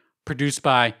Goon, produced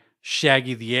by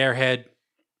Shaggy the Airhead.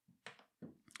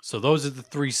 So those are the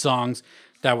 3 songs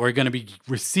that we're going to be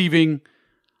receiving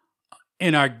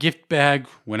in our gift bag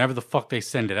whenever the fuck they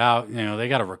send it out. They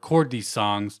got to record these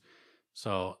songs.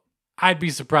 So I'd be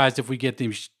surprised if we get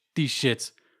these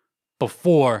shits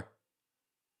before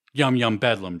Yum Yum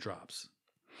Bedlam drops.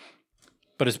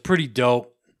 But it's pretty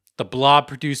dope. The Blob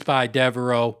produced by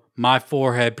Devereaux, My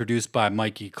Forehead produced by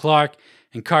Mikey Clark,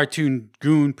 and Cartoon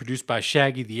Goon produced by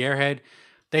Shaggy the Airhead.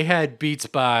 They had beats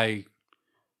by,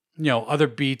 other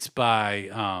beats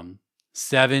by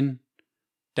Seven,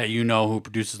 that who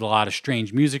produces a lot of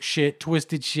strange music shit,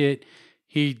 twisted shit.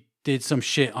 He did some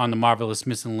shit on the Marvelous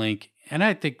Missing Link, and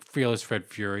I think Fearless Fred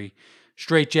Fury.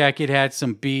 Straight Jacket had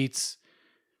some beats.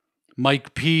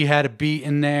 Mike P had a beat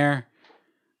in there.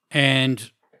 And,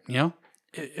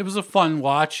 it was a fun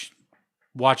watch,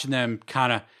 watching them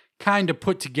kind of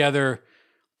put together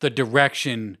the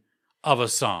direction of a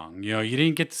song. You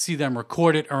didn't get to see them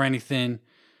record it or anything,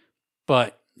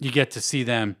 but you get to see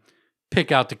them pick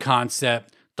out the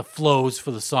concept, the flows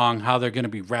for the song, how they're going to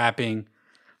be rapping,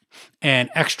 and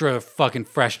extra fucking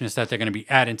freshness that they're going to be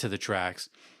adding to the tracks.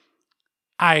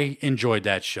 I enjoyed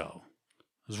that show.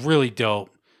 It was really dope.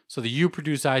 So the You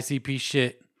Produce ICP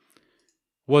shit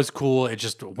was cool. It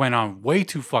just went on way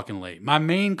too fucking late. My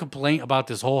main complaint about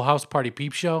this whole House Party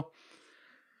Peep show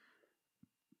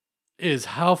is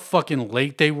how fucking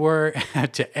late they were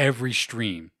to every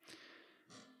stream.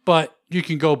 But you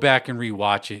can go back and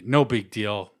rewatch it. No big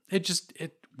deal.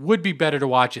 It would be better to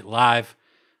watch it live,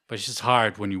 but it's just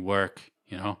hard when you work,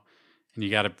 and you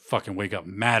got to fucking wake up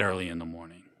mad early in the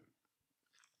morning.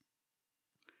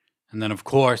 And then, of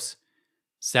course,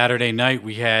 Saturday night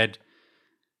we had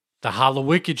the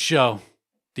Hallowicked show,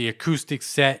 the acoustic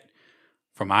set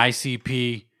from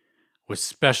ICP with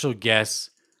special guests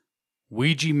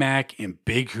Ouija Mac and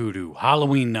Big Hoodoo.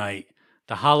 Halloween night,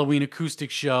 the Halloween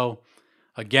acoustic show.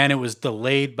 Again, it was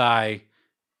delayed by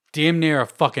damn near a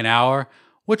fucking hour,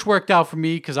 which worked out for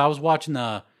me because I was watching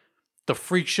the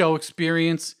Freak Show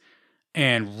Experience,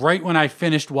 and right when I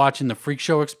finished watching the Freak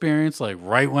Show Experience, like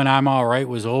right when I'm All Right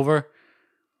was over,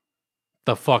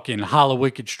 the fucking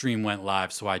Hallowicked stream went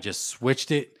live, so I just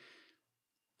switched it.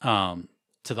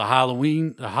 to the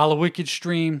Hallowicked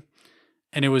stream,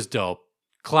 and it was dope.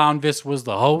 Clownvis was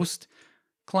the host.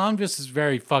 Clownvis is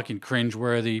very fucking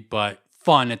cringeworthy, but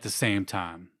fun at the same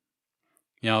time.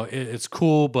 It's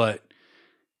cool, but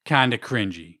kind of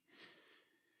cringy.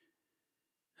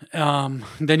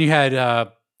 Then you had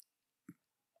a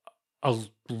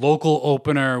local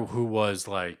opener who was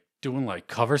like doing like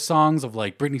cover songs of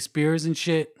like Britney Spears and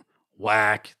shit.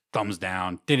 Whack, thumbs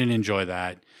down. Didn't enjoy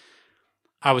that.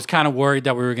 I was kind of worried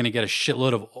that we were going to get a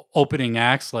shitload of opening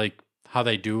acts like how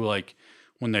they do like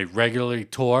when they regularly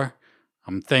tour.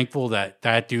 I'm thankful that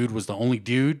that dude was the only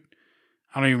dude.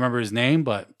 I don't even remember his name,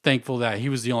 but thankful that he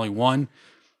was the only one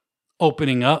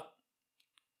opening up.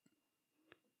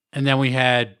 And then we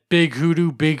had Big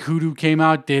Hoodoo. Big Hoodoo came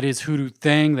out, did his hoodoo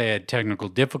thing. They had technical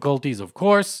difficulties, of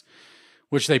course,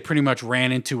 which they pretty much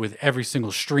ran into with every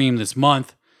single stream this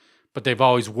month, but they've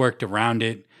always worked around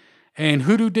it. And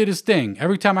Hoodoo did his thing.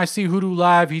 Every time I see Hoodoo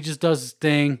live, he just does his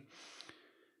thing.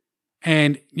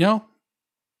 And,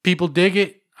 people dig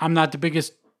it. I'm not the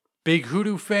biggest Big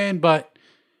Hoodoo fan, but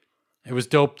it was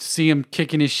dope to see him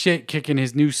kicking his shit, kicking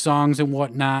his new songs and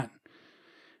whatnot.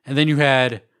 And then you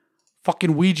had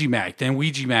fucking Ouija Mac. Then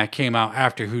Ouija Mac came out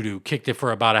after Hoodoo, kicked it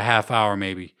for about a half hour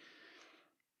maybe.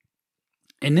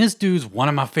 And this dude's one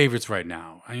of my favorites right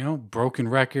now. Broken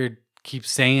record, keep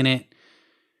saying it.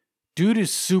 Dude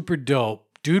is super dope.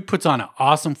 Dude puts on an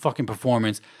awesome fucking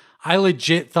performance. I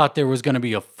legit thought there was going to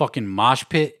be a fucking mosh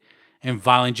pit in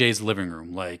Violent J's living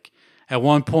room. Like, at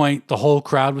one point, the whole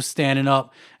crowd was standing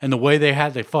up, and the way they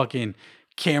had the fucking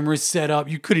cameras set up,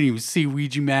 you couldn't even see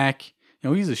Ouija Mac.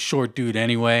 He's a short dude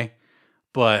anyway,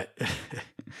 but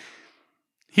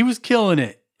he was killing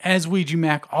it, as Ouija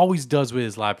Mac always does with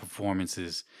his live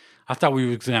performances. I thought we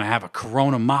were going to have a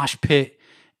Corona mosh pit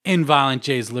in Violent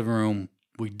J's living room.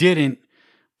 We didn't,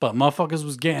 but motherfuckers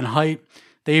was getting hype.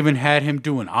 They even had him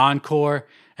do an encore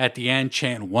at the end,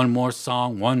 chanting one more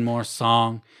song.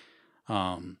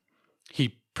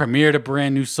 He premiered a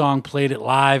brand new song, played it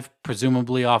live,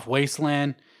 presumably off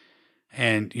Wasteland.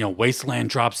 And, Wasteland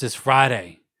drops this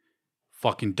Friday.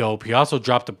 Fucking dope. He also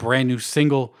dropped a brand new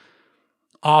single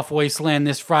off Wasteland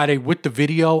this Friday with the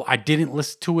video. I didn't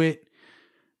listen to it.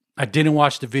 I didn't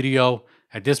watch the video.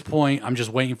 At this point, I'm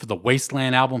just waiting for the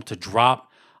Wasteland album to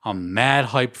drop. I'm mad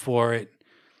hyped for it.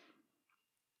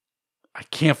 I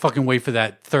can't fucking wait for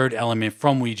that third element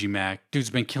from Ouija Mac. Dude's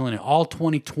been killing it all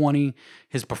 2020.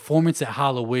 His performance at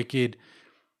Hallowicked,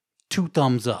 2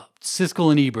 thumbs up.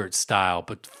 Siskel and Ebert style,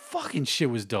 but fucking shit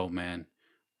was dope, man.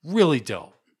 Really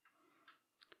dope.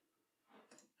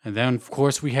 And then, of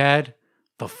course, we had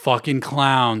the fucking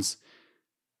clowns.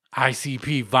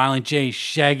 ICP, Violent J,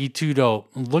 Shaggy 2 Dope.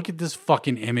 Look at this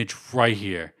fucking image right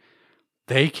here.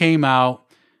 They came out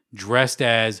dressed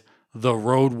as the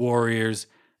Road Warriors,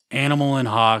 Animal and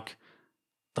Hawk,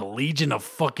 the Legion of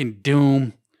fucking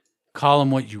Doom. Call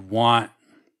them what you want.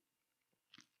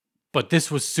 But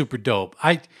this was super dope.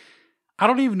 I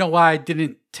don't even know why I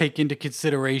didn't take into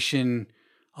consideration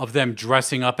of them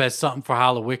dressing up as something for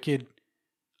Hallowicked.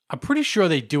 I'm pretty sure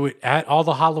they do it at all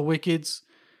the Hallowickeds.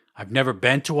 I've never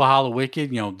been to a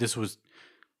Hallowicked. This was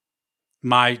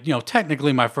my,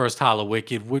 technically my first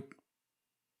Hallowicked.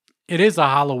 It is a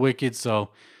Hallowicked, so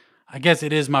I guess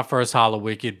it is my first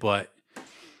Hallowicked, but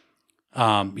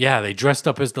they dressed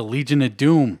up as the Legion of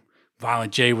Doom.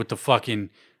 Violent J with the fucking,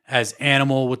 as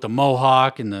Animal with the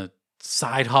mohawk and the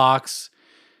side hawks.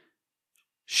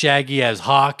 Shaggy as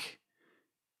Hawk.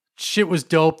 Shit was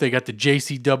dope. They got the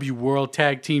JCW World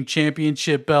Tag Team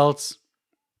Championship belts.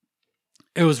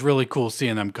 It was really cool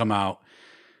seeing them come out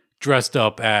dressed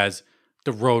up as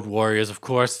the Road Warriors, of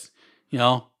course.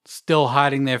 Still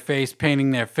hiding their face,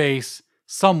 painting their face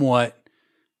somewhat.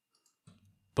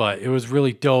 But it was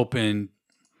really dope. And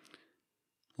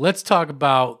let's talk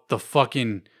about the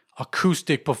fucking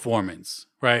acoustic performance,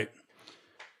 right?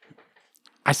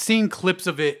 I seen clips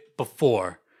of it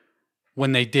before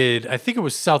when they did, I think it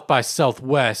was South by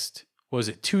Southwest. Was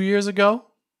it 2 years ago?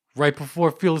 Right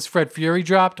before Fearless Fred Fury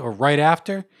dropped, or right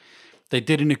after? They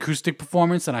did an acoustic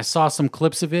performance, and I saw some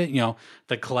clips of it.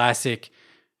 The classic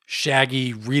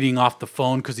Shaggy reading off the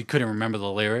phone because he couldn't remember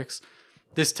the lyrics.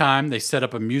 This time, they set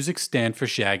up a music stand for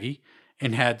Shaggy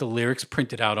and had the lyrics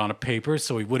printed out on a paper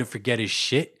so he wouldn't forget his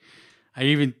shit. I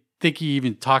even think he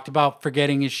even talked about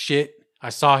forgetting his shit. I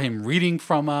saw him reading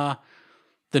from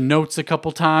the notes a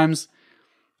couple times.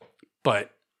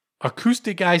 But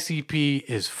acoustic ICP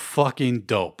is fucking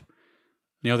dope.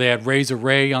 They had Razor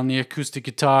Ray on the acoustic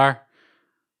guitar,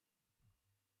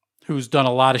 who's done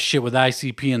a lot of shit with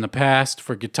ICP in the past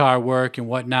for guitar work and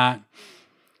whatnot.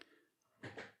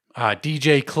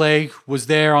 DJ Clay was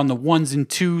there on the ones and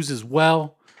twos as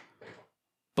well.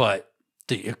 But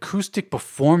the acoustic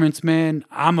performance, man,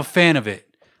 I'm a fan of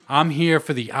it. I'm here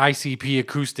for the ICP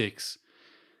acoustics.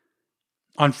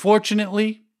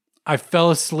 Unfortunately, I fell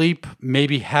asleep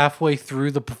maybe halfway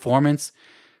through the performance.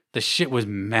 The shit was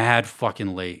mad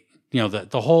fucking late. You know,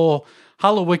 the whole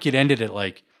Hallowicked ended at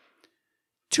like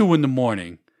 2 in the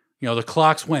morning. You know, the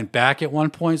clocks went back at one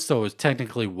point, so it was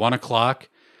technically 1 o'clock.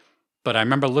 But I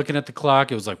remember looking at the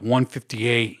clock, it was like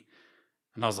 1:58.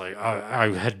 And I was like,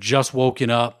 I had just woken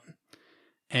up.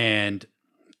 And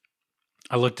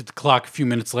I looked at the clock a few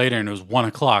minutes later and it was 1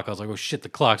 o'clock. I was like, oh shit, the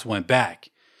clocks went back.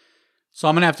 So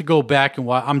I'm going to have to go back and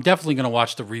watch. I'm definitely going to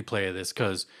watch the replay of this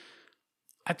because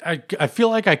I feel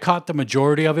like I caught the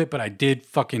majority of it, but I did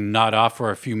fucking nod off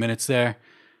for a few minutes there.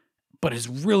 But it's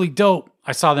really dope.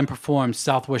 I saw them perform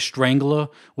Southwest Strangler,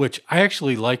 which I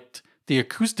actually liked the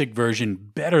acoustic version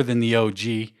better than the OG.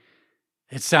 It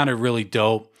sounded really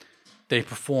dope. They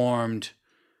performed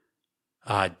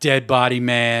Dead Body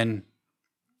Man,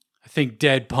 I think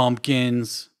Dead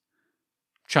Pumpkins.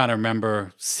 I'm trying to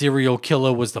remember. Serial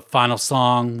Killer was the final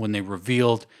song when they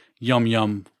revealed Yum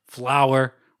Yum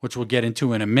Flower, which we'll get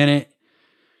into in a minute.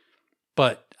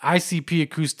 But ICP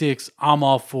acoustics, I'm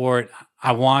all for it.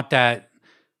 I want that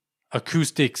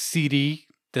acoustic CD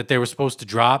that they were supposed to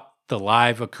drop, the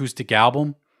live acoustic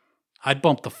album. I'd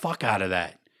bump the fuck out of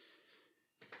that.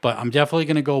 But I'm definitely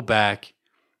going to go back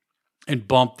and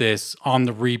bump this on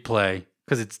the replay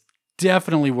because it's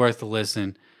definitely worth a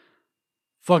listen.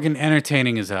 Fucking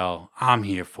entertaining as hell. I'm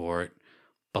here for it.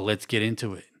 But let's get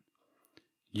into it.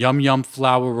 Yum Yum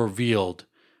Flower revealed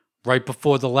right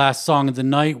before the last song of the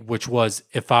night, which was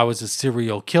If I Was a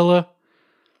Serial Killer.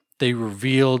 They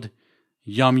revealed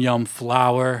Yum Yum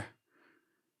Flower.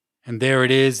 And there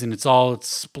it is, and it's all its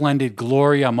splendid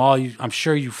glory. I'm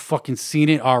sure you fucking seen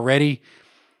it already.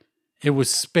 It was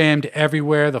spammed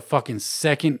everywhere the fucking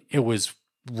second it was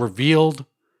revealed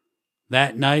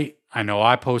that night. I know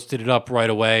I posted it up right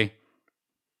away.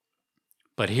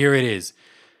 But here it is.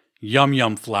 Yum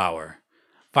Yum Flower.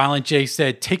 Violent J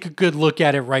said, take a good look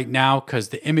at it right now because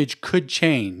the image could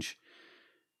change.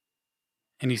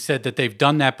 And he said that they've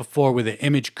done that before where the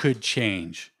image could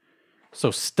change.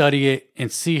 So study it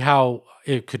and see how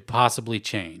it could possibly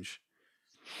change.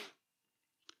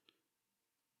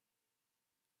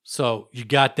 So you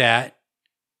got that.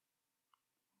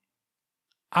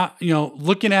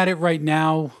 Looking at it right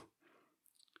now,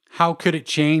 how could it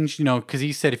change? Because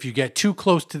he said if you get too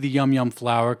close to the Yum Yum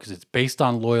Flower, because it's based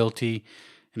on loyalty,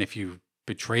 and if you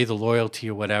betray the loyalty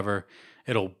or whatever,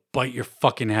 it'll bite your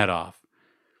fucking head off.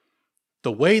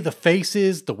 The way the face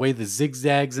is, the way the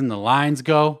zigzags and the lines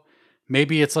go,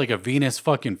 maybe it's like a Venus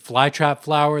fucking flytrap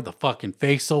flower. The fucking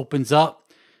face opens up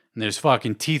and there's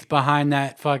fucking teeth behind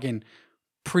that fucking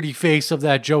pretty face of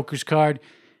that Joker's card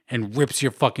and rips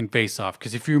your fucking face off.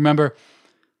 Because if you remember,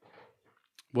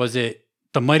 was it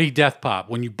the Mighty Death Pop?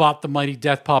 When you bought the Mighty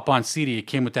Death Pop on CD, it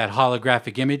came with that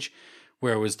holographic image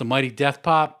where it was the Mighty Death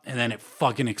Pop and then it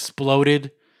fucking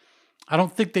exploded. I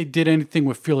don't think they did anything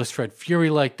with Fearless Fred Fury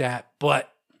like that,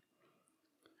 but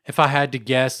if I had to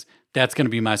guess, that's going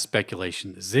to be my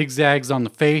speculation. The zigzags on the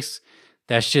face,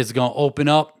 that shit's going to open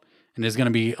up and there's going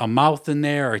to be a mouth in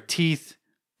there or teeth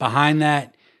behind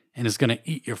that and it's going to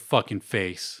eat your fucking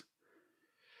face.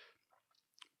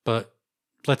 But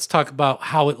let's talk about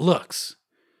how it looks.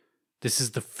 This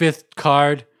is the 5th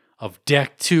card of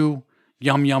Deck 2.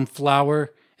 Yum Yum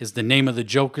Flower is the name of the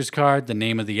Joker's card. The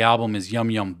name of the album is Yum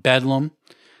Yum Bedlam.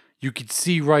 You can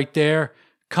see right there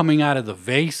coming out of the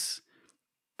vase,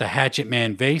 the Hatchet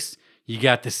Man vase, you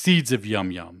got the seeds of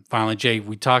Yum Yum. Finally, Jay,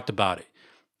 we talked about it.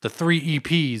 The 3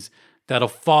 EPs that'll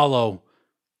follow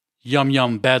Yum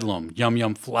Yum Bedlam, Yum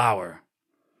Yum Flower.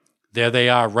 There they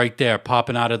are right there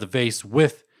popping out of the vase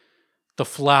with the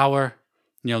flower.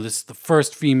 This is the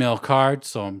first female card,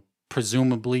 so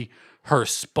presumably her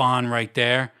spawn right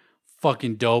there.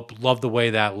 Fucking dope. Love the way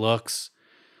that looks.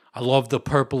 I love the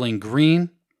purple and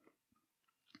green.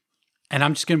 And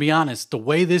I'm just going to be honest. The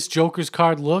way this Joker's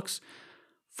card looks,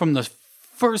 from the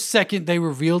first second they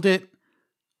revealed it,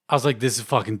 I was like, this is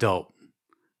fucking dope.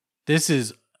 This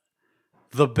is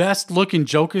the best looking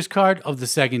Joker's card of the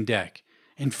second deck.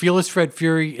 And Fearless Fred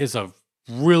Fury is a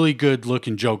really good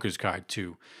looking Joker's card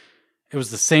too. It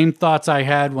was the same thoughts I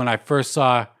had when I first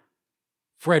saw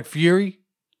Fred Fury.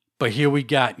 But here we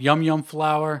got Yum Yum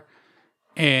Flower.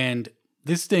 And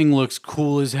this thing looks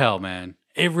cool as hell, man.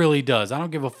 It really does. I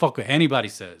don't give a fuck what anybody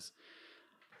says.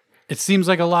 It seems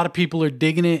like a lot of people are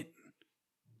digging it,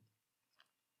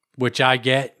 which I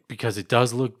get because it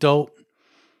does look dope.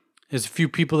 There's a few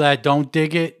people that don't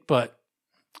dig it, but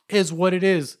is what it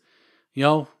is. You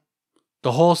know,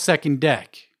 the whole second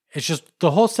deck. It's just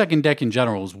the whole second deck in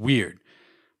general is weird.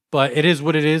 But it is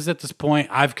what it is at this point.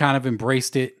 I've kind of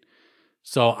embraced it.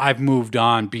 So I've moved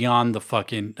on beyond the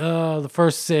fucking, the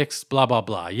first 6, blah, blah,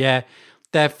 blah. Yeah,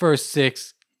 that first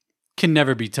 6 can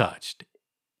never be touched.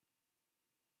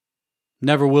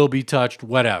 Never will be touched,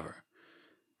 whatever.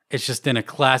 It's just in a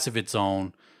class of its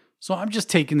own. So I'm just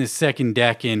taking this second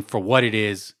deck in for what it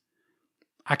is.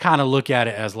 I kind of look at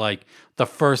it as like the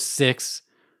first 6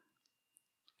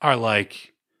 are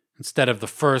like, instead of the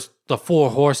 4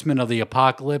 horsemen of the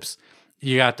apocalypse,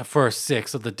 you got the first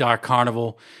 6 of the Dark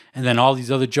Carnival, and then all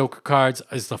these other Joker cards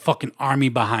is the fucking army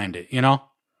behind it, you know?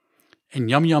 And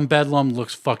Yum Yum Bedlam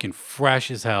looks fucking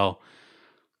fresh as hell.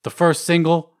 The first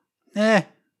single,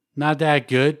 not that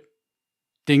good.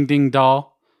 Ding Ding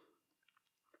Doll.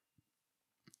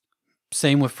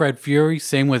 Same with Fred Fury,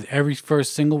 same with every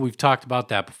first single. We've talked about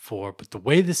that before, but the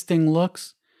way this thing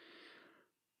looks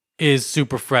is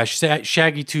super fresh.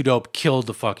 Shaggy 2 Dope killed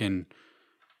the fucking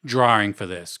drawing for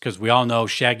this, because we all know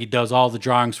Shaggy does all the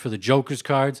drawings for the Joker's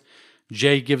cards.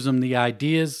 Jay gives him the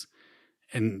ideas,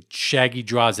 and Shaggy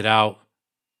draws it out.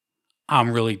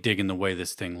 I'm really digging the way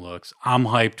this thing looks. I'm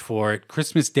hyped for it.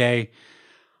 Christmas Day.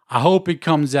 I hope it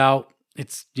comes out.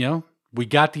 It's, we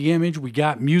got the image, we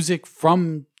got music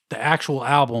from the actual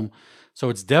album, so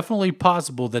it's definitely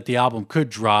possible that the album could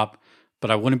drop, but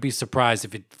I wouldn't be surprised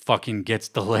if it fucking gets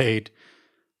delayed.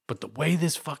 But the way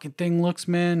this fucking thing looks,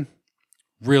 man,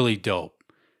 really dope.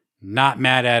 Not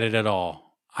mad at it at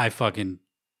all. I fucking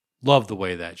love the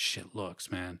way that shit looks,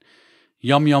 man.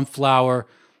 Yum Yum Flower,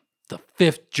 the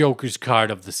 5th Joker's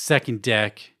card of the second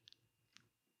deck.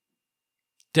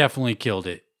 Definitely killed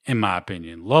it, in my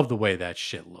opinion. Love the way that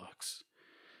shit looks.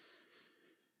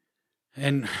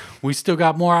 And we still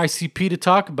got more ICP to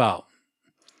talk about.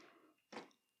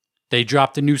 They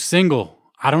dropped a new single.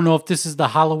 I don't know if this is the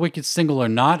Hallowicked single or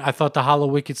not. I thought the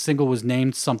Hallowicked single was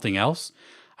named something else.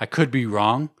 I could be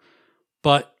wrong.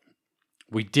 But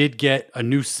we did get a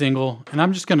new single, and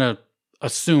I'm just going to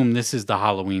assume this is the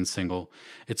Halloween single.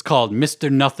 It's called Mr.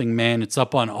 Nothing Man. It's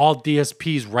up on all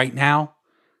DSPs right now.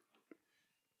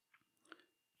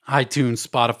 iTunes,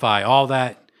 Spotify, all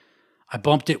that. I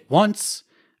bumped it once,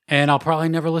 and I'll probably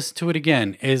never listen to it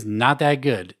again. It is not that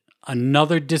good.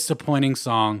 Another disappointing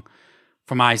song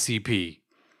from ICP.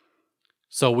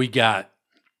 So we got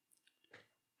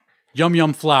Yum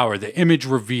Yum Flower, the image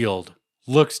revealed.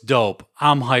 Looks dope.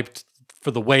 I'm hyped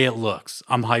for the way it looks.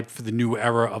 I'm hyped for the new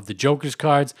era of the Joker's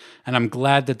cards, and I'm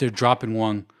glad that they're dropping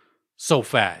one so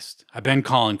fast. I've been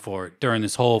calling for it during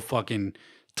this whole fucking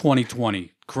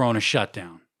 2020 Corona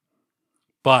shutdown.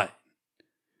 But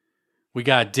we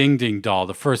got Ding Ding Doll,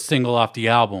 the first single off the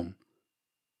album.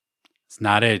 It's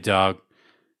not it, dog.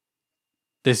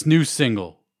 This new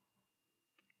single,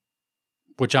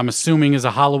 which I'm assuming is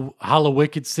a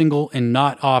Hallowicked single and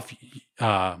not off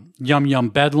Yum Yum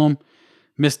Bedlam,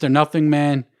 Mr. Nothing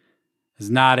Man, is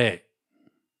not it.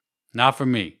 Not for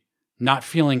me. Not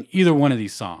feeling either one of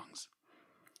these songs.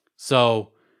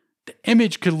 So the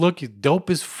image could look dope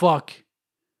as fuck,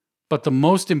 but the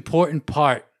most important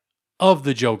part of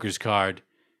the Joker's card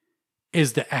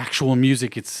is the actual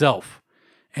music itself.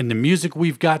 And the music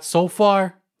we've got so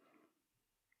far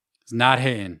is not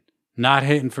hitting. Not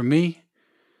hitting for me.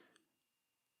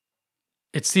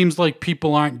 It seems like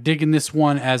people aren't digging this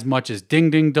one as much as Ding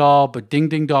Ding Doll, but Ding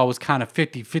Ding Doll was kind of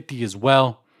 50-50 as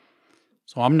well.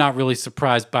 So I'm not really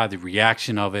surprised by the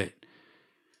reaction of it.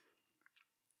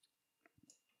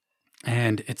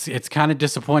 And it's kind of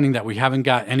disappointing that we haven't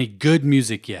got any good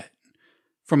music yet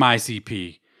from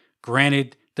ICP.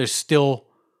 Granted, there's still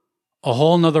a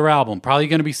whole nother album. Probably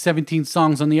going to be 17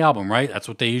 songs on the album, right? That's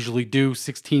what they usually do.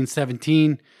 16,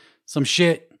 17, some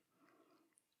shit.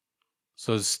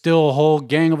 So there's still a whole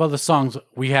gang of other songs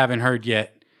we haven't heard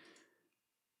yet.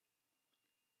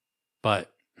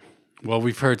 But what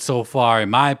we've heard so far,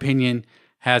 in my opinion,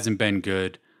 hasn't been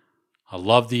good. I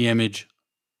love the image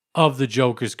of the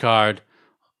Joker's card.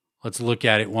 Let's look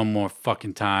at it one more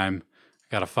fucking time. I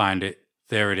gotta find it.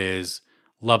 There it is.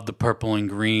 Love the purple and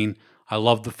green. I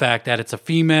love the fact that it's a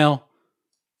female.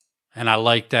 And I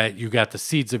like that you got the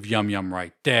seeds of Yum Yum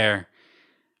right there.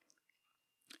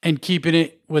 And keeping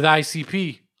it with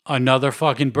ICP. Another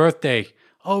fucking birthday.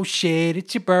 Oh shit,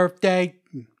 it's your birthday.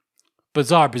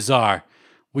 Bizarre.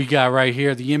 We got right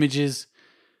here the images.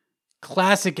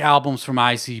 Classic albums from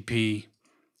ICP.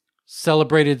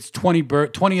 Celebrated its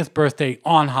 20th birthday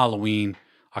on Halloween,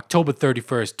 October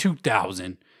 31st,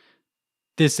 2000.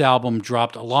 This album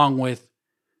dropped along with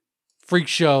Freak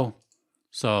Show.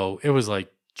 So it was like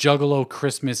Juggalo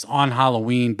Christmas on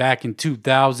Halloween back in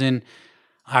 2000.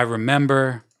 I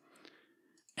Remember,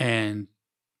 and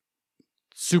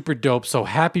super dope. So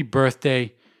happy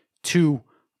birthday to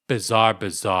Bizarre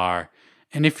Bazaar.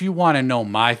 And if you want to know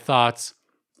my thoughts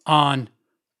on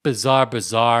Bizarre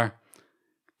Bazaar,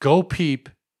 go peep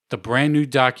the brand new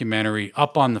documentary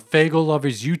up on the Fago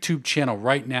Lovers YouTube channel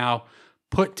right now,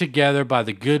 put together by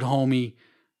the good homie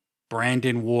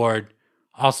Brandon Ward,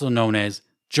 also known as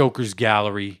Joker's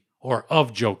Gallery or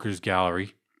of Joker's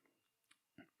Gallery.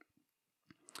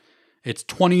 It's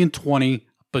 20 and 20,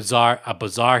 a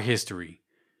bizarre history.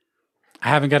 I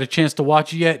haven't got a chance to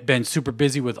watch it yet. Been super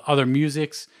busy with other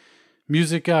music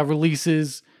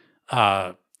releases,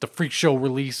 the Freak Show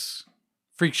release,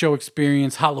 Freak Show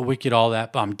experience, Hollow Wicked, all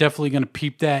that. But I'm definitely going to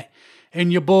peep that.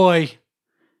 And your boy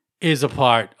is a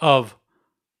part of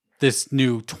this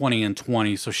new 20 and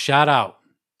 20. So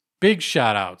big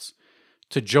shout outs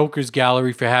to Joker's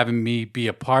Gallery for having me be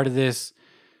a part of this.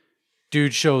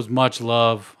 Dude shows much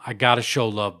love. I got to show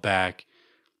love back.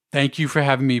 Thank you for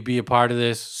having me be a part of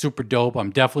this. Super dope.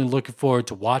 I'm definitely looking forward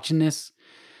to watching this.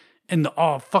 And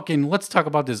let's talk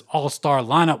about this all-star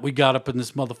lineup we got up in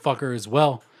this motherfucker as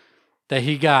well. That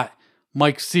he got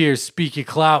Mike Sears, Speak Your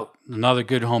Clout, another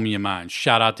good homie of mine.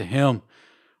 Shout out to him.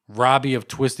 Robbie of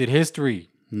Twisted History,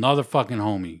 another fucking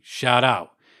homie. Shout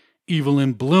out.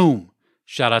 Evelyn Bloom.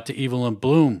 Shout out to Evelyn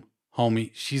Bloom,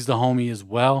 homie. She's the homie as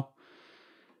well.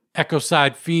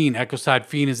 Ecoside Fiend. Ecoside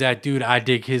Fiend is that dude. I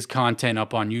dig his content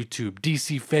up on YouTube.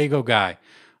 DC Fago guy,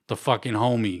 the fucking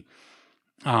homie.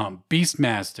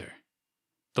 Beastmaster,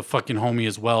 the fucking homie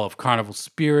as well of Carnival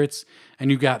Spirits. And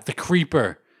you got the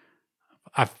Creeper.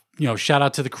 Shout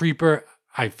out to the Creeper.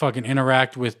 I fucking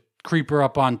interact with Creeper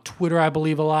up on Twitter, I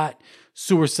believe, a lot.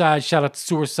 Suicide. Shout out to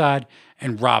Suicide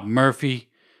and Rob Murphy.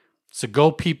 So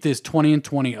go peep this 20 and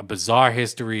 20, a bizarre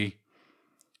history.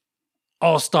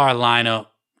 All-star lineup.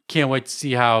 Can't wait to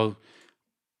see how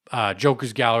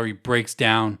Joker's Gallery breaks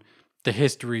down the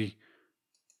history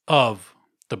of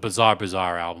the Bizarre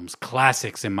Bazaar albums.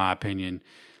 Classics, in my opinion.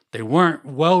 They weren't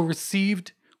well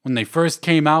received when they first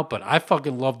came out, but I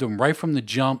fucking loved them right from the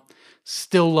jump.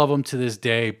 Still love them to this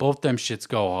day. Both them shits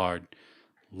go hard.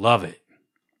 Love it.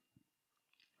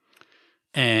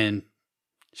 And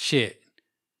shit,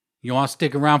 you want to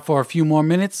stick around for a few more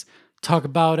minutes? Talk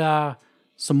about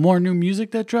some more new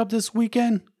music that dropped this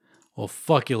weekend? Well,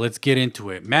 fuck it, let's get into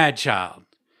it. Madchild.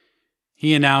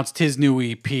 He announced his new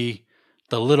EP,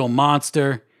 The Little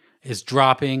Monster, is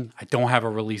dropping. I don't have a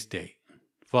release date.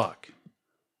 Fuck.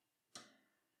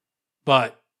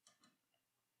 But,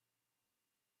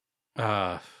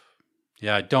 yeah,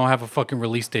 I don't have a fucking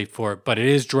release date for it, but it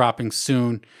is dropping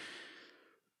soon.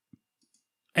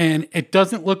 And it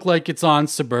doesn't look like it's on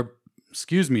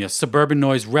Suburban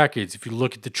Noise Records. If you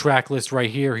look at the track list right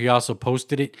here, he also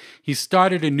posted it. He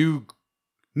started a new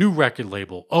record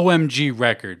label, OMG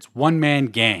Records, One Man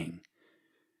Gang.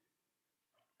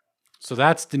 So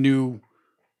that's the new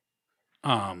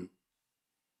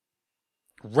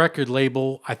record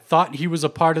label. I thought he was a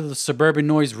part of the Suburban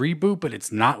Noise reboot, but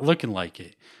it's not looking like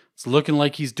it. It's looking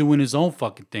like he's doing his own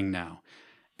fucking thing now.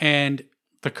 And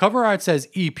the cover art says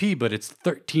EP, but it's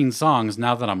 13 songs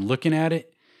now that I'm looking at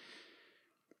it.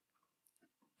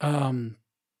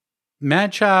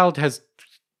 Madchild has...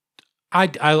 I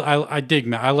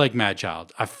like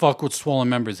Madchild. I fuck with Swollen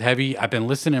Members heavy. I've been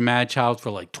listening to Madchild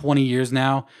for like 20 years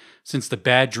now, since the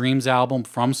Bad Dreams album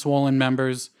from Swollen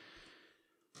Members.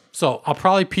 So I'll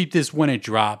probably peep this when it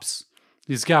drops.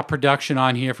 He's got production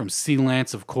on here from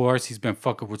C-Lance, of course. He's been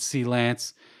fucking with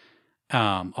C-Lance.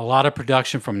 A lot of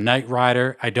production from Knight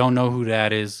Rider. I don't know who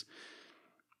that is.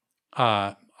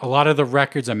 A lot of the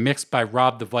records are mixed by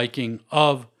Rob the Viking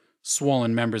of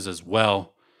Swollen Members as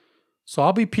well. So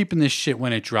I'll be peeping this shit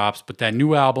when it drops, but that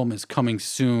new album is coming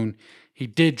soon. He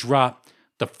did drop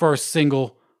the first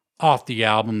single off the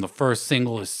album. The first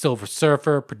single is Silver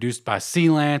Surfer, produced by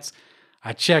C-Lance.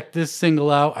 I checked this single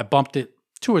out. I bumped it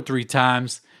 2 or 3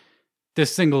 times.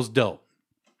 This single's dope.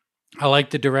 I like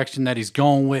the direction that he's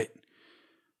going with.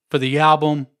 For the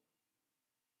album,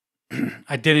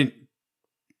 I didn't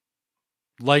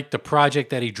like the project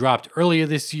that he dropped earlier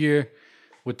this year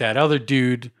with that other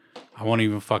dude. I won't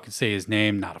even fucking say his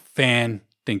name. Not a fan.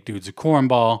 Think dude's a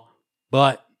cornball.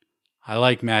 But I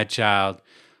like Madchild.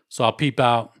 So I'll peep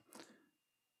out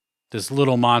this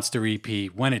Little Monster EP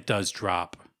when it does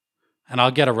drop. And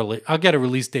I'll get a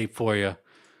release date for you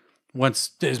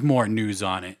once there's more news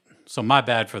on it. So my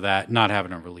bad for that, not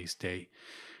having a release date.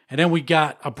 And then we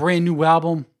got a brand new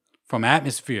album from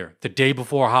Atmosphere, the day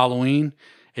before Halloween.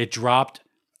 It dropped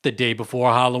the day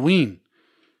before Halloween.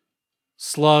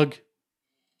 Slug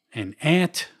and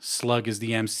Ant. Slug is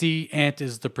the MC. Ant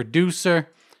is the producer.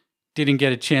 didn't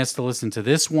get a chance to listen to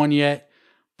this one yet,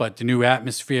 but the new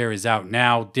Atmosphere is out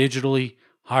now digitally,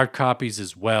 hard copies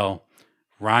as well.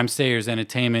 Rhymesayers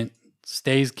Entertainment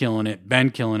stays killing it, been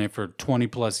killing it for 20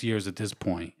 plus years at this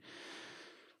point.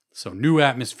 So new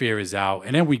Atmosphere is out.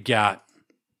 And then we got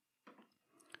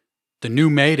the new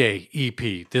Mayday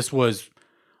EP. This was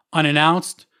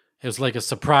unannounced. It was like a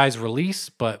surprise release,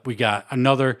 but we got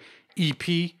another EP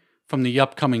from the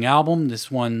upcoming album.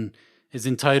 This one is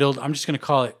entitled, I'm just going to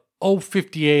call it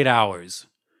 058 Hours.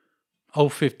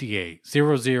 058.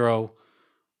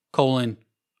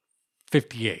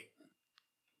 00:58.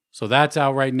 So that's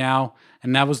out right now.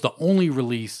 And that was the only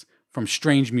release from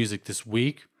Strange Music this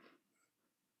week.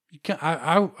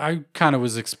 I kind of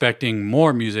was expecting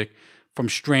more music from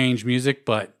Strange Music,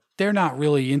 but they're not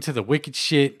really into the wicked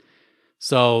shit.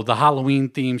 So the Halloween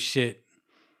theme shit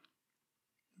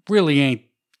really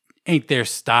ain't their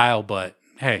style, but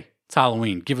hey, it's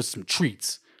Halloween. Give us some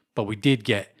treats. But we did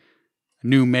get a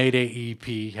new Mayday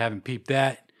EP. Haven't peeped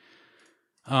that.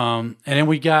 And then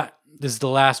we got, this is the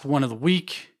last one of the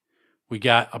week. We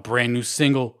got a brand new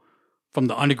single from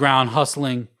the Underground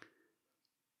Hustling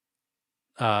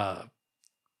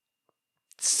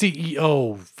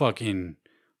CEO, fucking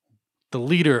the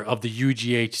leader of the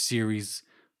UGH series,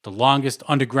 the longest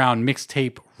underground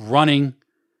mixtape running,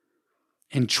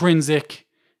 Intrinsic.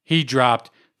 He dropped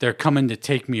They're Coming to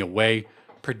Take Me Away,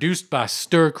 produced by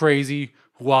Stir Crazy,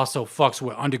 who also fucks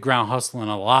with Underground Hustling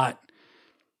a lot.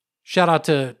 Shout out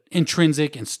to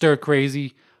Intrinsic and Stir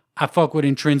Crazy. I fuck with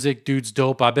Intrinsic. Dude's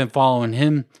dope. I've been following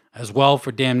him as well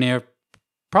for damn near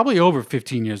probably over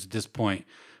 15 years at this point.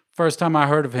 First time I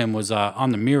heard of him was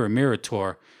on the Mirror Mirror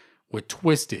tour with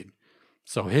Twisted.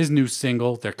 So his new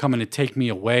single, They're Coming to Take Me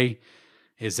Away,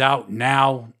 is out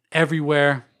now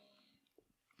everywhere.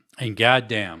 And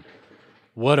goddamn,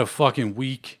 what a fucking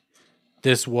week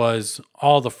this was.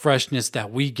 All the freshness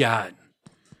that we got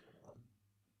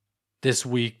this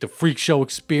week. The Freak Show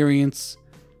Experience,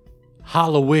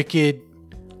 Hallowicked,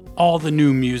 all the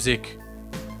new music.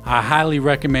 I highly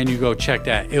recommend you go check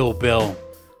that Ill Bill.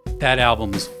 That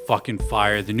album is fucking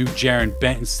fire. The new Jaron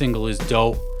Benton single is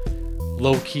dope.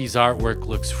 Low Key's artwork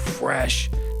looks fresh.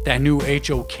 That new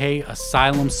HOK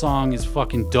Asylum song is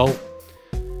fucking dope.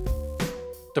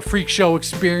 The Freak Show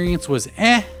Experience was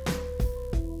eh.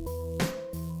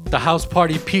 The House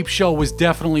Party Peep Show was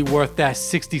definitely worth that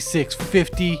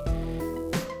 $66.50.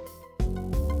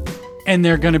 And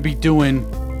they're gonna be doing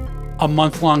a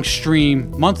month-long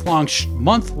stream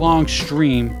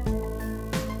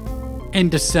in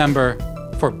December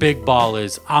for Big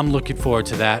Ballers. I'm looking forward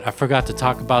to that. I forgot to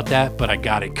talk about that, but I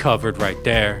got it covered right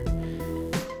there.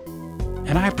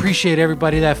 And I appreciate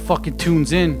everybody that fucking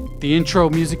tunes in. The intro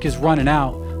music is running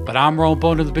out, but I'm Rolling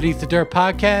Bone of the Beneath the Dirt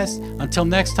podcast. Until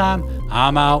next time,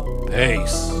 I'm out.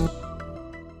 Peace.